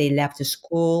after they left the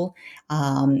school.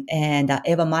 And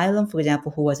Eva Milam, for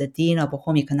example, who was the dean of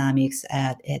home economics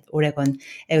at Oregon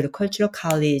Agricultural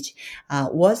College,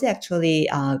 was actually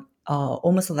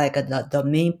almost like the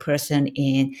main person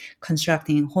in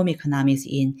constructing home economics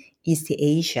in East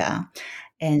Asia.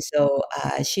 And so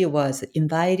she was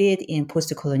invited in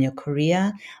post-colonial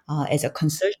Korea as a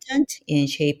consultant in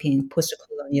shaping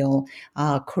post-colonial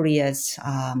Korea's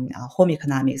home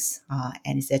economics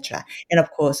and etc. And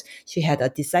of course, she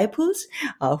had disciples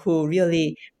who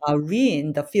really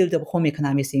ruined the field of home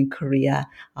economics in Korea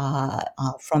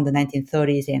from the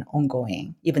 1930s and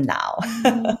ongoing, even now.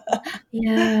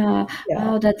 Yeah. Yeah.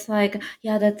 Wow, that's like,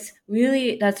 yeah, that's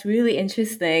really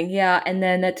interesting. Yeah. And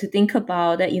then to think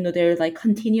about that, there are like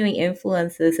continuing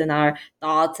influences in our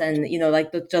thoughts and,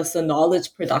 like just the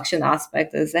knowledge production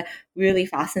aspect is really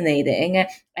fascinating.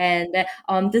 And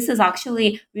this is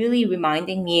actually really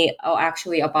reminding me,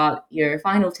 actually, about your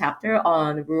final chapter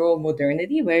on rural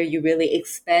modernity, where you really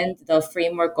expand the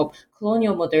framework of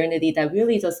colonial modernity that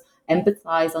really just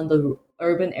empathize on the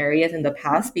urban areas in the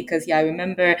past. Because I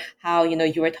remember how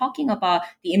you were talking about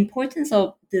the importance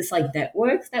of this like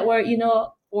networks that were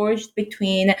forged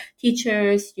between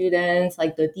teachers, students,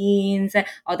 like the deans,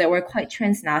 that were quite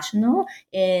transnational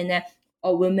in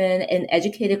women and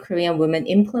educated Korean women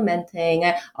implementing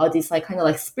these like kind of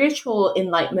like spiritual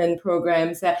enlightenment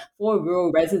programs for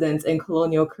rural residents in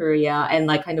colonial Korea, and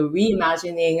like kind of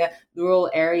reimagining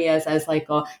rural areas as like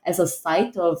a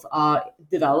site of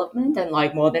development and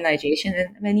like modernization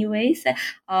in many ways.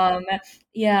 Um,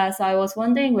 yeah, so I was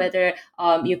wondering whether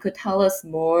you could tell us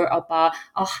more about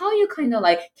how you kind of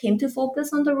like came to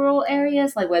focus on the rural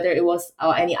areas, like whether it was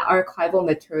any archival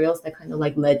materials that kind of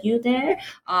like led you there,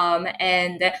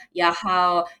 and yeah,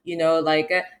 how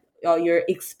like you're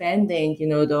expanding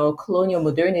the colonial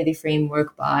modernity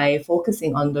framework by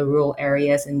focusing on the rural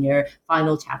areas in your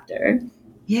final chapter.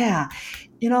 Yeah,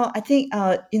 I think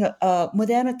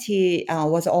modernity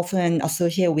was often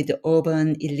associated with the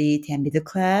urban elite and middle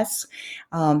class,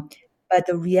 um, but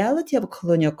the reality of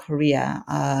colonial Korea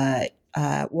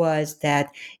was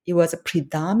that it was a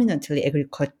predominantly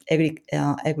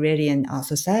agrarian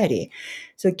society.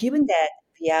 So, given that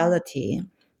reality,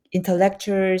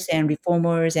 intellectuals and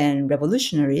reformers and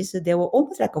revolutionaries, they were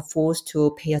almost like a force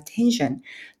to pay attention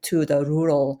to the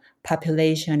rural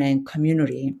population and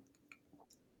community.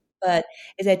 But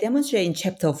as I demonstrate in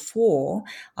chapter 4,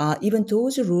 even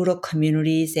those rural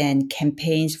communities and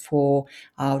campaigns for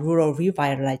rural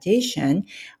revitalization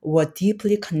were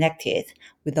deeply connected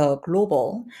with the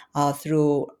global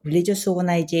through religious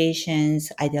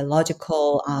organizations,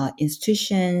 ideological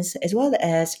institutions, as well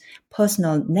as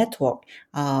personal network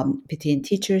between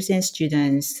teachers and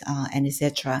students, and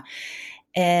etc.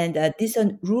 And these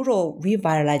rural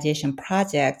revitalization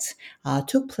projects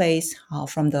took place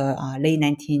from the late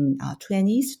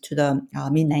 1920s to the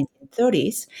mid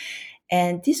 1930s.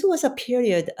 And this was a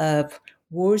period of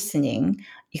worsening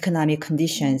economic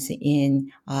conditions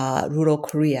in rural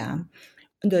Korea.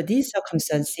 Under these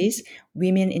circumstances,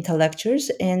 women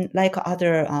intellectuals and like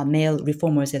other male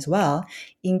reformers as well,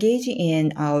 engage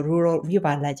in rural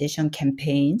revitalization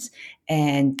campaigns,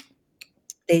 and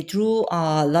they drew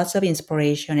lots of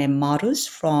inspiration and models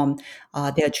from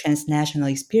their transnational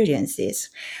experiences.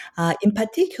 In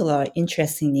particular,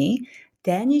 interestingly,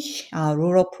 Danish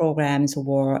rural programs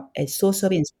were a source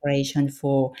of inspiration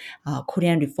for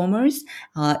Korean reformers.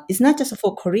 It's not just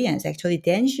for Koreans, actually,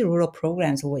 Danish rural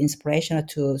programs were inspirational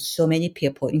to so many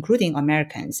people, including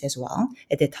Americans as well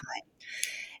at the time.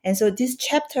 And so this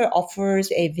chapter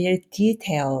offers a very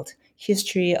detailed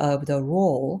history of the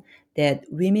role that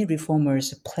women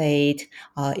reformers played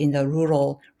in the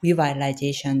rural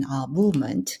revitalization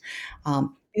movement.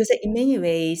 Because in many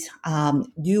ways,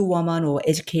 new woman or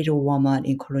educated woman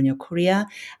in colonial Korea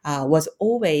was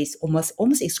always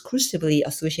almost exclusively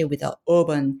associated with the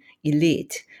urban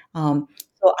elite. So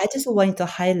I just wanted to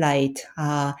highlight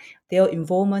their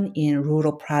involvement in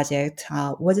rural project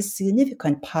was a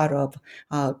significant part of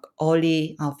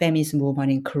early feminist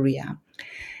movement in Korea.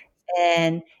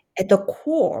 And at the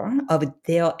core of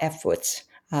their efforts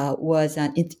was,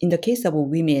 in the case of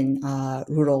women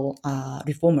rural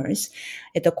reformers,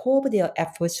 at the core of their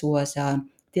efforts was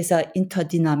this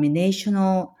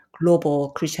interdenominational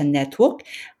global Christian network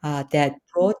that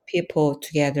brought people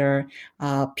together,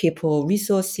 people,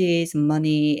 resources,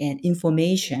 money, and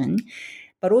information.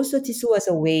 But also, this was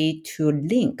a way to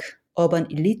link urban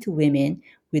elite women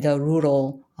with a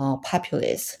rural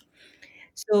populace.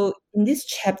 So in this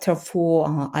chapter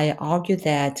 4, I argue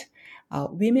that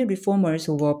women reformers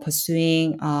were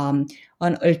pursuing an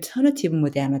alternative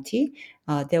modernity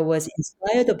that was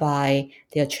inspired by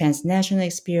their transnational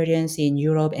experience in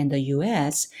Europe and the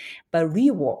US, but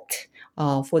reworked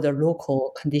for the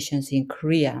local conditions in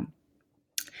Korea.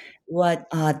 What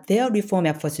their reform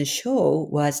efforts show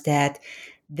was that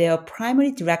their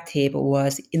primary directive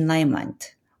was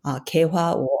enlightenment,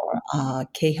 개화 or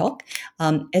개혁,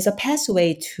 as a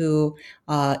pathway to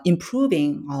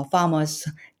improving farmers'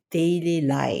 daily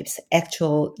lives,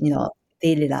 actual,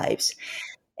 daily lives.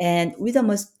 And with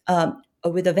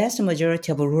the vast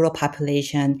majority of a rural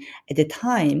population at the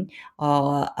time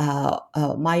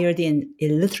mired in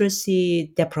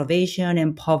illiteracy, deprivation,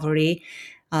 and poverty,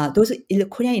 those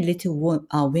Korean illiterate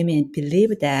women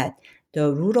believe that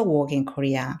the rural work in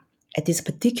Korea at this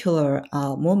particular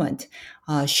moment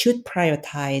should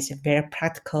prioritize a very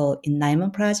practical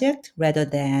enlightenment project rather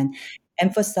than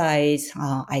emphasize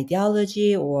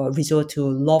ideology or resort to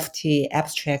lofty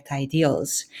abstract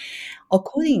ideals.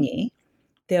 Accordingly,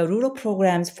 their rural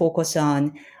programs focus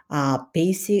on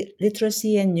basic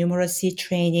literacy and numeracy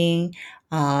training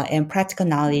and practical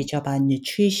knowledge about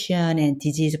nutrition and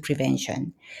disease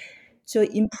prevention. So,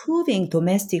 improving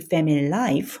domestic family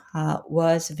life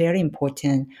was very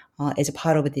important as a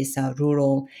part of this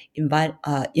rural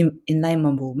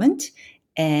enlightenment movement.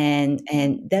 And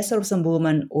that sort of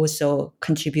movement also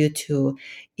contribute to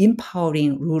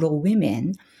empowering rural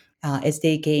women as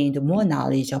they gained more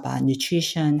knowledge about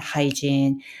nutrition,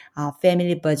 hygiene,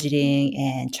 family budgeting,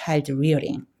 and child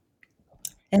rearing.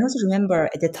 And also remember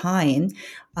at the time,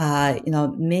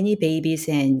 many babies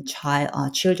and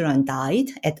children died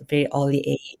at a very early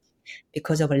age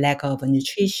because of a lack of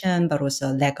nutrition, but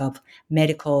also lack of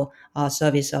medical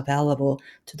service available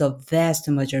to the vast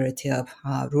majority of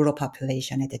rural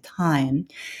population at the time.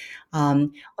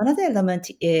 Another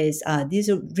element is these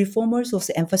reformers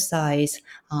also emphasize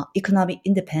economic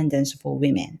independence for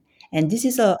women. And this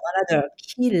is another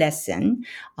key lesson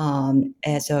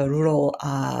as a rural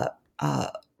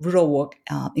work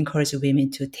encourages women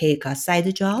to take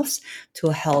side jobs to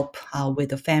help with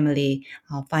the family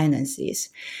finances.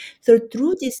 So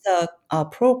through these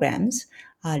programs,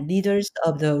 leaders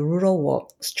of the rural work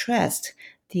stressed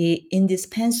the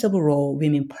indispensable role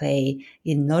women play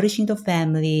in nourishing the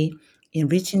family,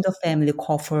 enriching the family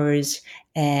coffers,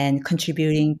 and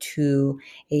contributing to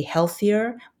a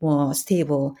healthier, more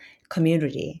stable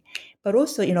community. But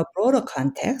also, in a broader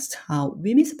context,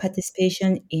 women's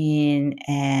participation in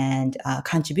and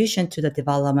contribution to the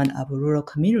development of a rural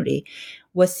community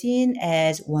was seen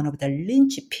as one of the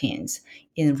linchpins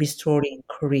in restoring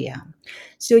Korea.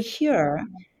 So here,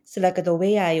 so like the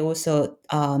way I also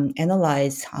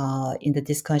analyze in the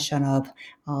discussion of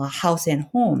house and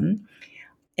home,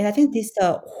 and I think this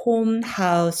home,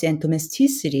 house, and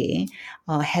domesticity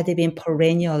had been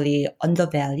perennially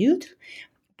undervalued,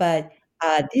 but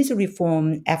these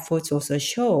reform efforts also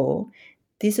show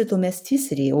this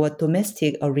domesticity or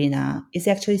domestic arena is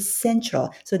actually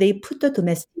central. So they put the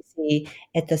domesticity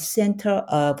at the center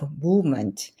of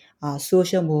movement,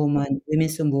 social movement,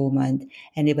 women's movement,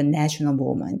 and even national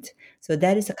movement. So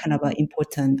that is a kind of an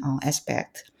important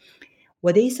aspect.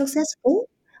 Were they successful?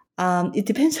 It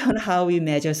depends on how we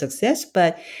measure success,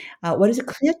 but what is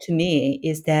clear to me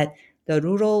is that the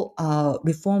rural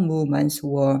reform movements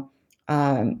were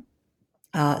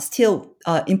still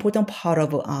important part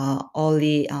of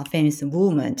early feminist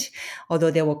movement, although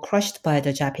they were crushed by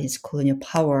the Japanese colonial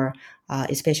power,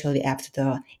 especially after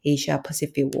the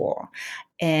Asia-Pacific War.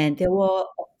 And there were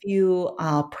a few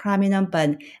prominent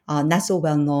but not so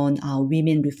well-known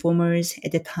women reformers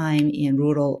at the time in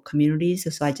rural communities.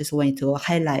 So I just wanted to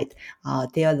highlight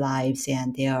their lives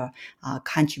and their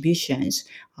contributions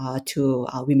to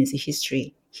women's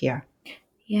history here.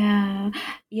 Yeah,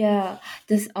 yeah.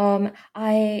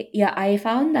 I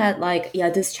found that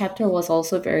this chapter was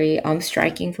also very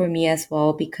striking for me as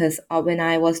well because when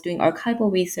I was doing archival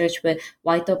research with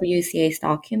YWCA's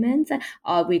documents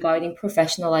regarding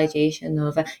professionalization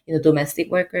of domestic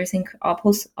workers in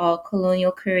post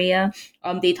colonial Korea,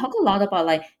 they talk a lot about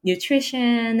like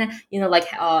nutrition,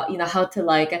 how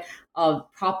to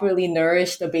properly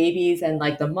nourish the babies and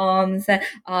like the moms,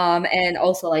 and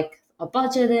also like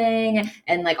budgeting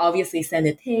and like obviously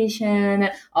sanitation.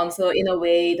 So in a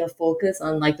way, the focus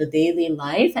on like the daily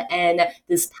life and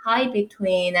this tie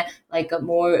between like a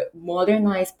more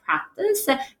modernized practice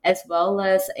as well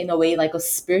as in a way like a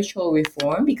spiritual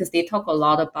reform, because they talk a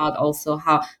lot about also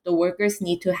how the workers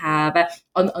need to have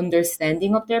an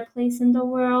understanding of their place in the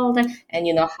world,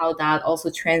 and how that also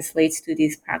translates to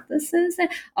these practices.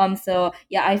 So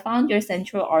yeah, I found your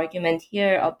central argument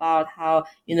here about how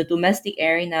domestic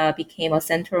arena became a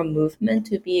central movement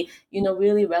to be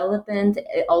really relevant,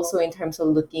 also in terms of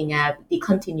looking at the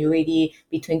continuity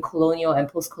between colonial and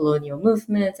post-colonial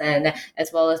movements, and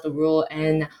as well as the rural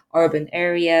and urban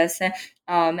areas.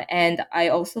 And I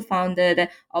also found it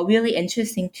really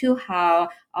interesting too how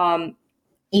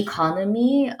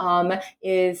economy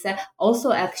is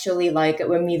also actually, like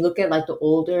when we look at like the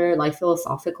older like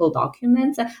philosophical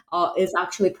documents, is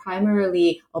actually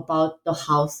primarily about the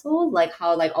household, like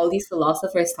how like all these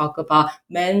philosophers talk about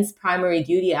men's primary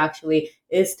duty actually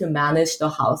is to manage the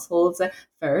households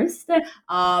first,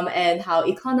 and how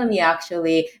economy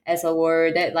actually as a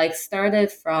word that like started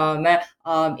from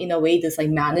in a way this like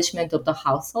management of the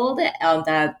household,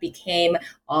 that became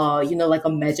like a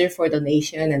measure for the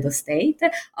nation and the state.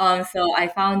 So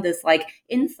I found this like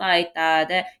insight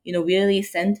that really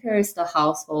centers the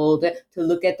household to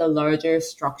look at the larger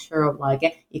structure of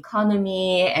like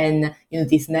economy and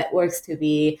these networks to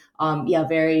be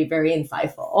very very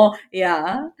insightful.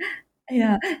 Yeah.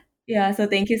 Yeah. Yeah, so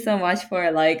thank you so much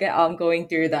for like going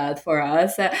through that for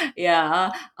us.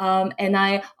 Yeah. And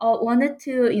I wanted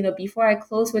to, before I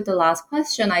close with the last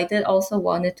question, I did also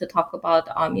wanted to talk about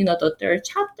the third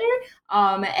chapter.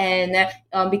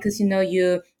 And because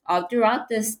you throughout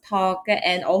this talk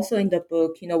and also in the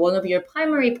book, one of your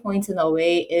primary points in a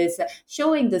way is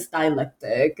showing this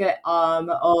dialectic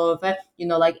of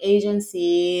like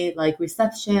agency, like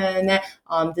reception,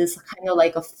 this kind of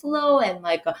like a flow and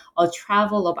like a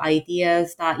travel of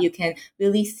ideas that you can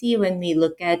really see when we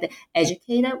look at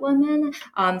educated women.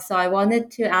 So I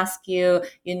wanted to ask you,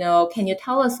 can you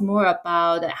tell us more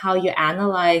about how you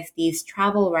analyze these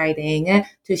travel writing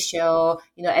to show,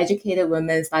 educated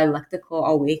women's dialectical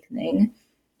awakening?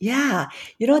 Yeah,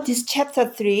 this chapter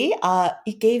 3,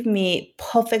 it gave me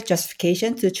perfect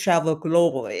justification to travel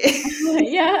globally.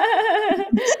 Yeah,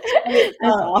 that's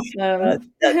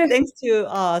awesome. Thanks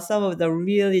to some of the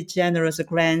really generous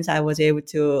grants, I was able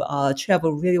to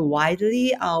travel really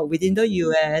widely within the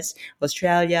US,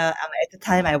 Australia. At the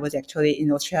time, I was actually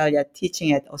in Australia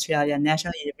teaching at Australia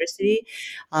National University.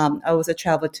 I also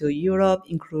traveled to Europe,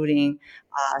 including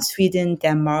Sweden,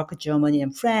 Denmark, Germany,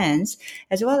 and France,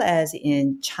 as well as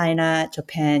in China,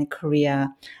 Japan,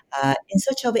 Korea, in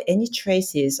search of any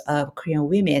traces of Korean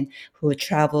women who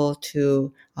travel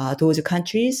to those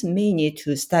countries, mainly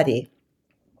to study.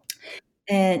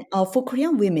 And for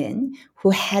Korean women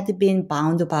who had been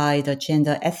bound by the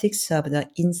gender ethics of the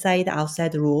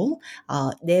inside-outside rule,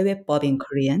 내외법 in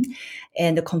Korean,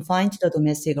 and confined to the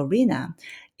domestic arena,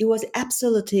 it was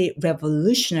absolutely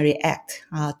revolutionary act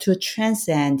to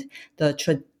transcend the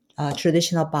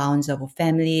traditional bounds of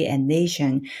family and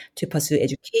nation to pursue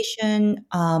education,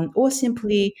 or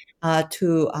simply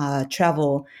to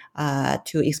travel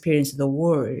to experience the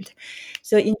world.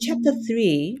 So in chapter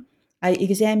 3, I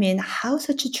examine how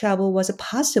such a travel was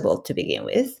possible to begin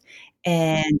with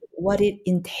and what it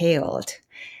entailed.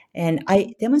 And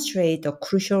I demonstrate the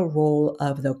crucial role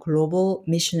of the global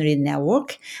missionary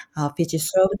network, which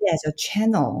served as a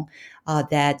channel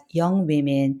that young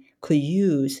women could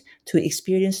use to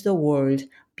experience the world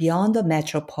beyond the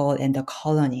metropole and the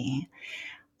colony.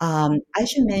 I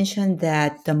should mention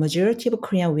that the majority of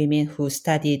Korean women who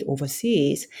studied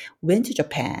overseas went to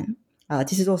Japan.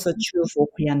 This is also true for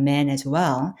Korean men as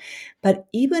well. But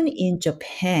even in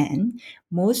Japan,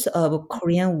 most of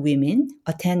Korean women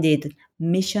attended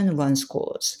mission-run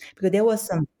schools because there was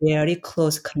some very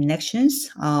close connections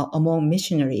among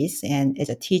missionaries and as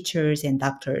a teachers and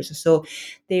doctors. So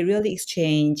they really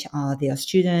exchange their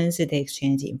students, they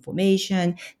exchange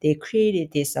information, they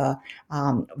created this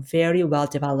very well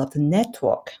developed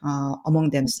network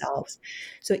among themselves.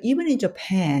 So even in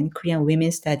Japan, Korean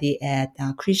women study at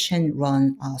Christian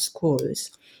run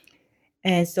schools.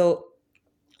 And so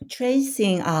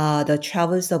tracing the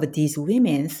travels of these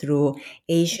women through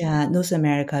Asia, North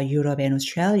America, Europe, and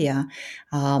Australia,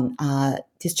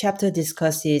 this chapter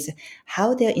discusses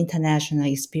how their international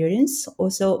experience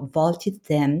also vaulted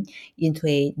them into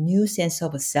a new sense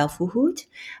of selfhood,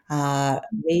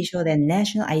 racial and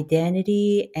national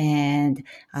identity, and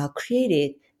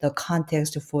created the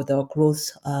context for the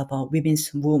growth of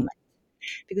women's movement.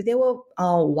 because they were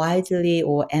widely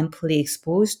or amply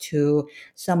exposed to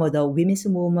some of the women's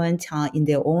movement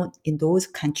in those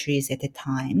countries at the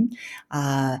time.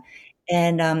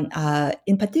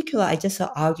 In particular, I just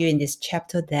argue in this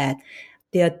chapter that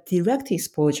their direct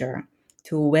exposure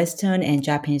to Western and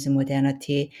Japanese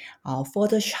modernity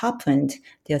further sharpened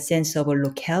their sense of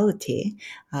locality,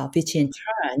 which in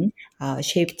turn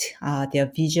shaped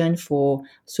their vision for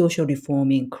social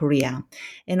reform in Korea.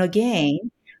 And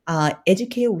again,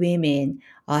 educated women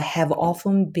have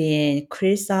often been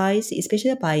criticized,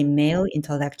 especially by male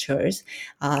intellectuals,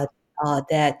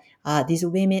 that these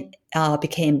women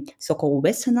became so-called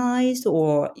westernized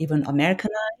or even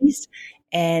Americanized.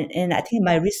 And I think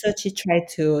my research tried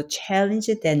to challenge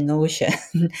that notion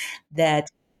that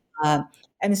uh,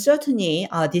 and certainly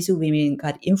these women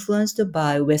got influenced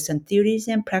by Western theories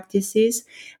and practices,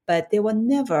 but they were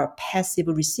never passive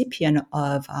recipient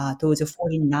of those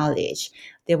foreign knowledge.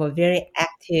 They were very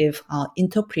active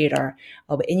interpreter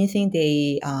of anything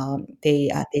they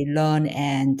learn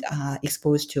and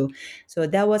exposed to. So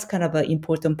that was kind of an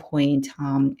important point.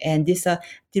 And this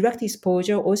direct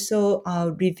exposure also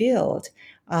uh,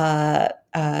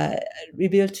 uh,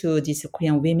 revealed to these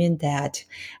Korean women that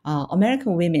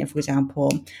American women, for example,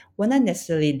 were not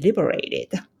necessarily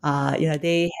liberated.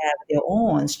 They have their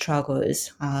own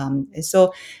struggles.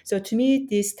 So to me,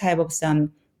 this type of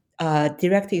some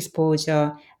direct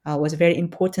exposure was a very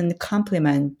important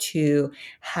complement to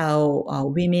how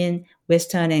women,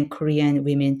 Western and Korean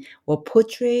women, were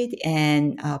portrayed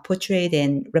and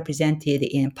represented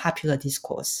in popular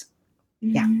discourse.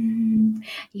 Yeah.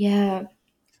 Yeah.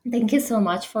 Thank you so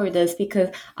much for this because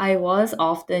I was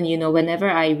often, whenever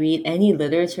I read any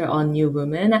literature on new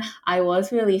women, I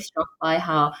was really struck by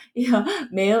how,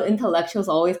 male intellectuals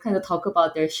always kind of talk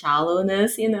about their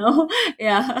shallowness,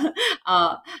 yeah,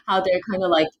 how they're kind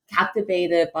of like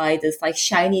captivated by this like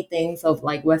shiny things of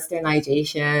like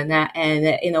westernization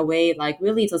and in a way like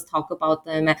really just talk about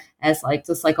them as like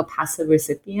just like a passive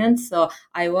recipient. So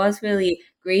I was really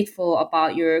grateful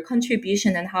about your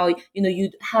contribution and how you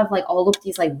have like all of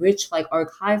these like rich like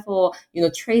archival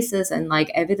traces and like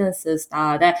evidences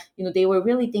that they were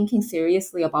really thinking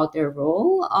seriously about their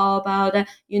role about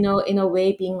in a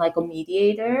way being like a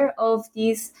mediator of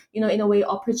these in a way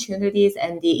opportunities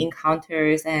and the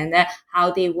encounters and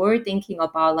how they were thinking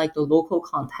about like the local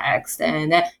context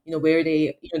and where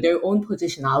they their own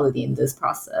positionality in this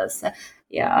process.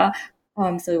 Yeah.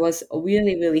 So it was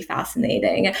really, really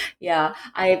fascinating. Yeah,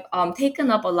 I've taken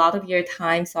up a lot of your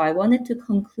time, so I wanted to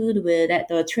conclude with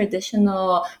the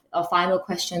traditional final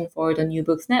question for the New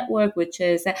Books Network, which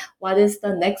is, what is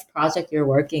the next project you're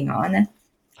working on?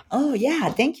 Oh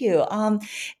yeah, thank you.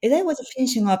 As I was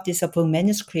finishing up this book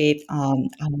manuscript,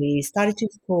 we started to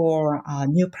explore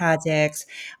new projects.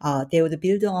 They would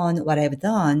build on what I've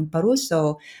done, but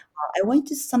also I want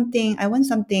something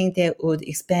that would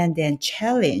expand and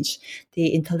challenge the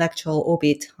intellectual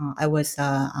orbit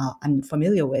I'm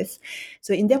familiar with.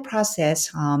 So in that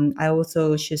process, I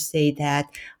also should say that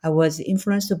I was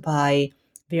influenced by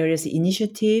various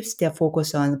initiatives that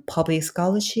focus on public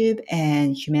scholarship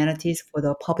and humanities for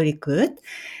the public good.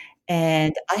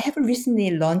 And I have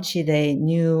recently launched a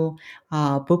new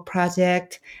book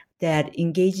project that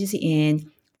engages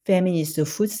in feminist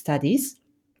food studies.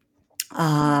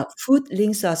 Food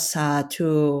links us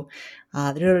to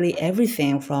literally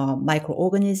everything from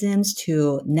microorganisms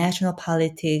to national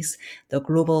politics, the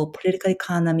global political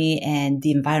economy, and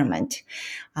the environment.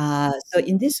 So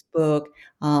in this book,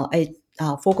 I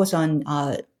focus on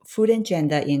food and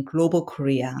gender in global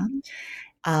Korea.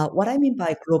 What I mean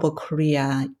by global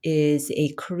Korea is a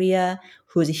Korea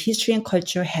whose history and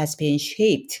culture has been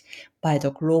shaped by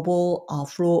the global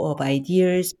flow of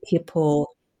ideas,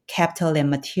 people, capital, and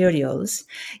materials.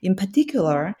 In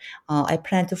particular, I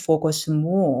plan to focus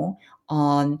more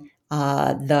on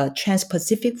the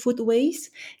Trans-Pacific foodways,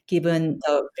 given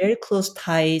the very close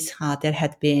ties that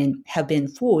have been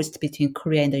forged between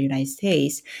Korea and the United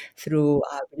States through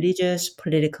religious,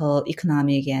 political,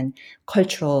 economic, and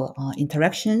cultural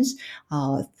interactions,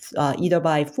 either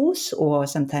by force or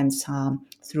sometimes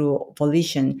through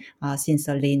volition since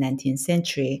the late 19th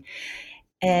century.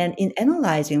 And in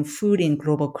analyzing food in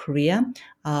global Korea,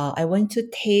 I want to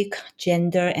take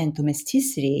gender and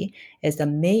domesticity as the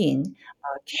main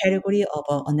category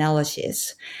of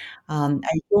analysis. I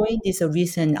joined this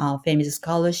recent famous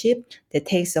scholarship that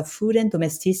takes food and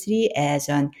domesticity as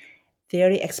an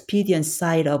very expedient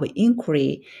side of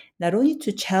inquiry, not only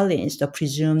to challenge the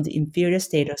presumed inferior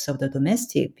status of the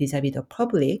domestic vis-a-vis the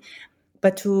public,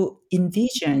 but to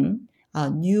envision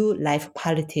new life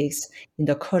politics in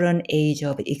the current age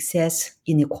of excess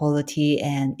inequality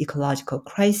and ecological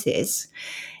crisis.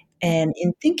 And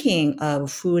in thinking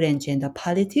of food and gender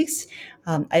politics,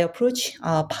 I approach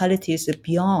politics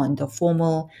beyond the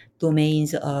formal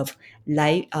domains of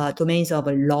domains of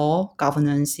law,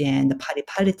 governance, and party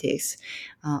politics.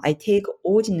 I take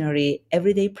ordinary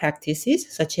everyday practices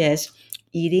such as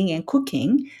eating and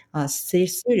cooking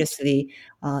seriously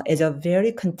as a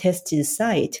very contested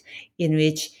site in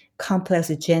which complex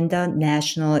gender,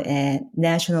 national,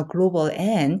 global,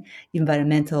 and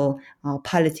environmental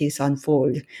politics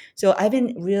unfold. So I've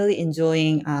been really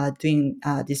enjoying doing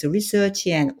this research,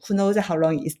 and who knows how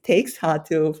long it takes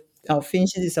to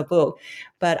finish this book.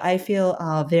 But I feel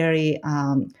very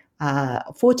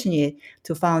fortunate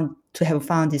to have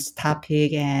found this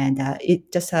topic, and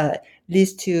it just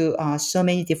leads to so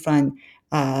many different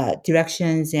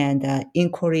directions and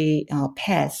inquiry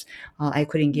paths I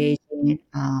could engage in.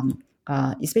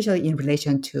 Especially in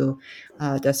relation to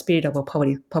the spirit of a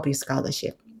public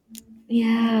scholarship.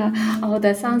 Yeah. Oh,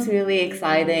 that sounds really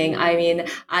exciting. I mean,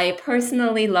 I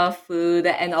personally love food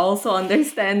and also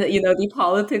understand, the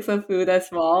politics of food as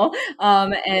well.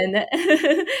 And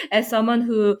as someone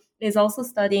who is also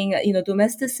studying,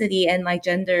 domesticity and like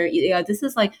gender, yeah, this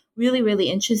is like really, really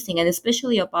interesting. And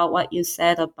especially about what you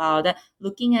said about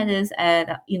looking at this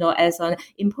as an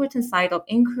important side of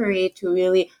inquiry to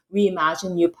really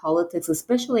reimagine new politics,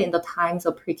 especially in the times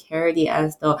of precarity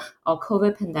as the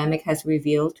COVID pandemic has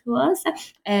revealed to us.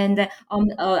 And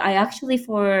I actually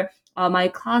for my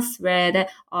class read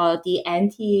the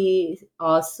anti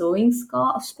sewing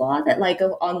squad like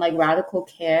on like radical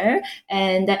care,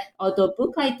 and the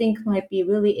book I think might be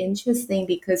really interesting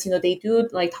because they do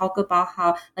like talk about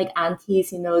how like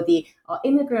aunties, the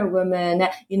immigrant women,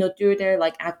 through their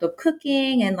like act of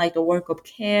cooking and like the work of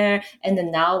care, and then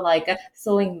now like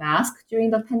sewing masks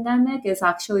during the pandemic is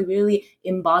actually really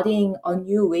embodying a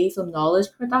new ways of knowledge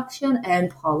production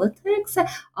and politics.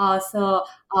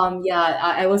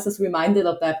 I was just reminded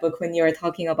of that book when you were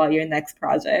talking about your next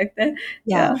project.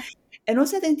 Yeah. And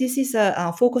also, I think this is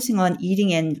focusing on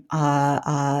eating and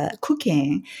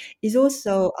cooking is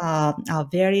also a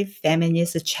very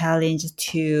feminist challenge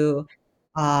to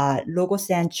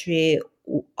logocentric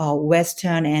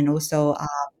Western and also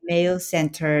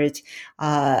male-centered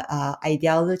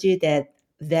ideology that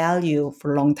value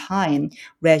for a long time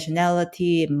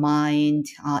rationality, mind,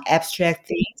 abstract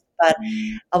things, but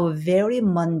a very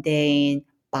mundane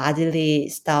bodily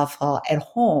stuff at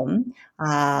home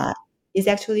is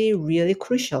actually really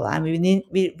crucial. I mean,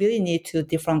 we really need to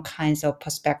different kinds of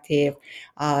perspective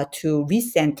to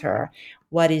recenter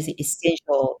what is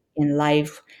essential in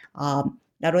life,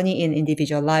 not only in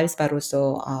individual lives, but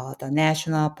also the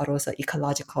national, but also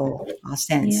ecological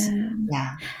sense.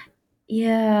 Yeah.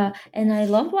 Yeah, and I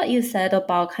love what you said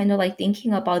about kind of like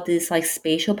thinking about this like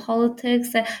spatial politics,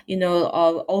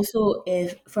 also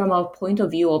if from a point of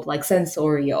view of like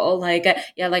sensorial, like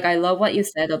like I love what you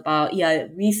said about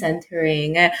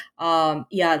recentering,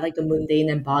 like the mundane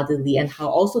and bodily, and how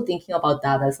also thinking about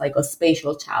that as like a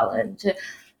spatial challenge.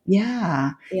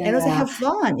 Yeah, and also have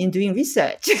fun in doing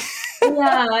research.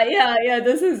 Yeah.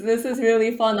 This is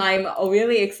really fun. I'm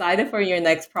really excited for your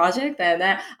next project, and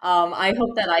I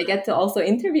hope that I get to also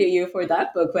interview you for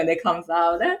that book when it comes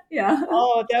out. Yeah.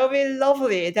 Oh, that would be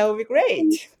lovely. That would be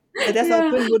great. So that's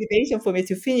a good motivation for me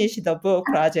to finish the book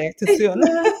project soon.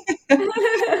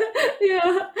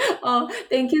 Yeah. Oh,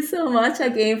 thank you so much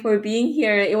again for being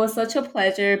here. It was such a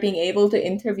pleasure being able to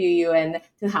interview you and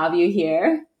to have you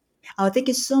here. Thank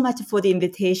you so much for the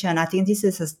invitation. I think this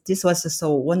was a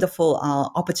so wonderful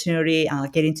opportunity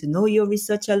getting to know your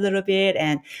research a little bit,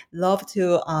 and love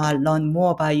to learn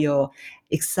more about your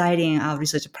exciting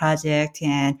research project,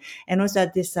 and also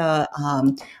this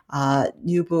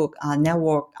new book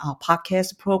network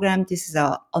podcast program. This is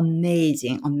an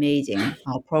amazing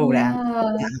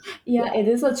program. Yeah, it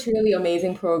is a truly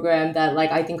amazing program that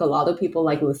like I think a lot of people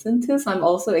like listen to. So I'm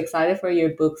also excited for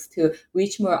your books to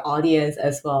reach more audience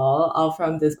as well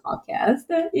from this podcast.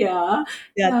 Yeah.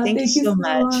 Thank you so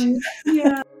much.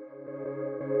 Yeah.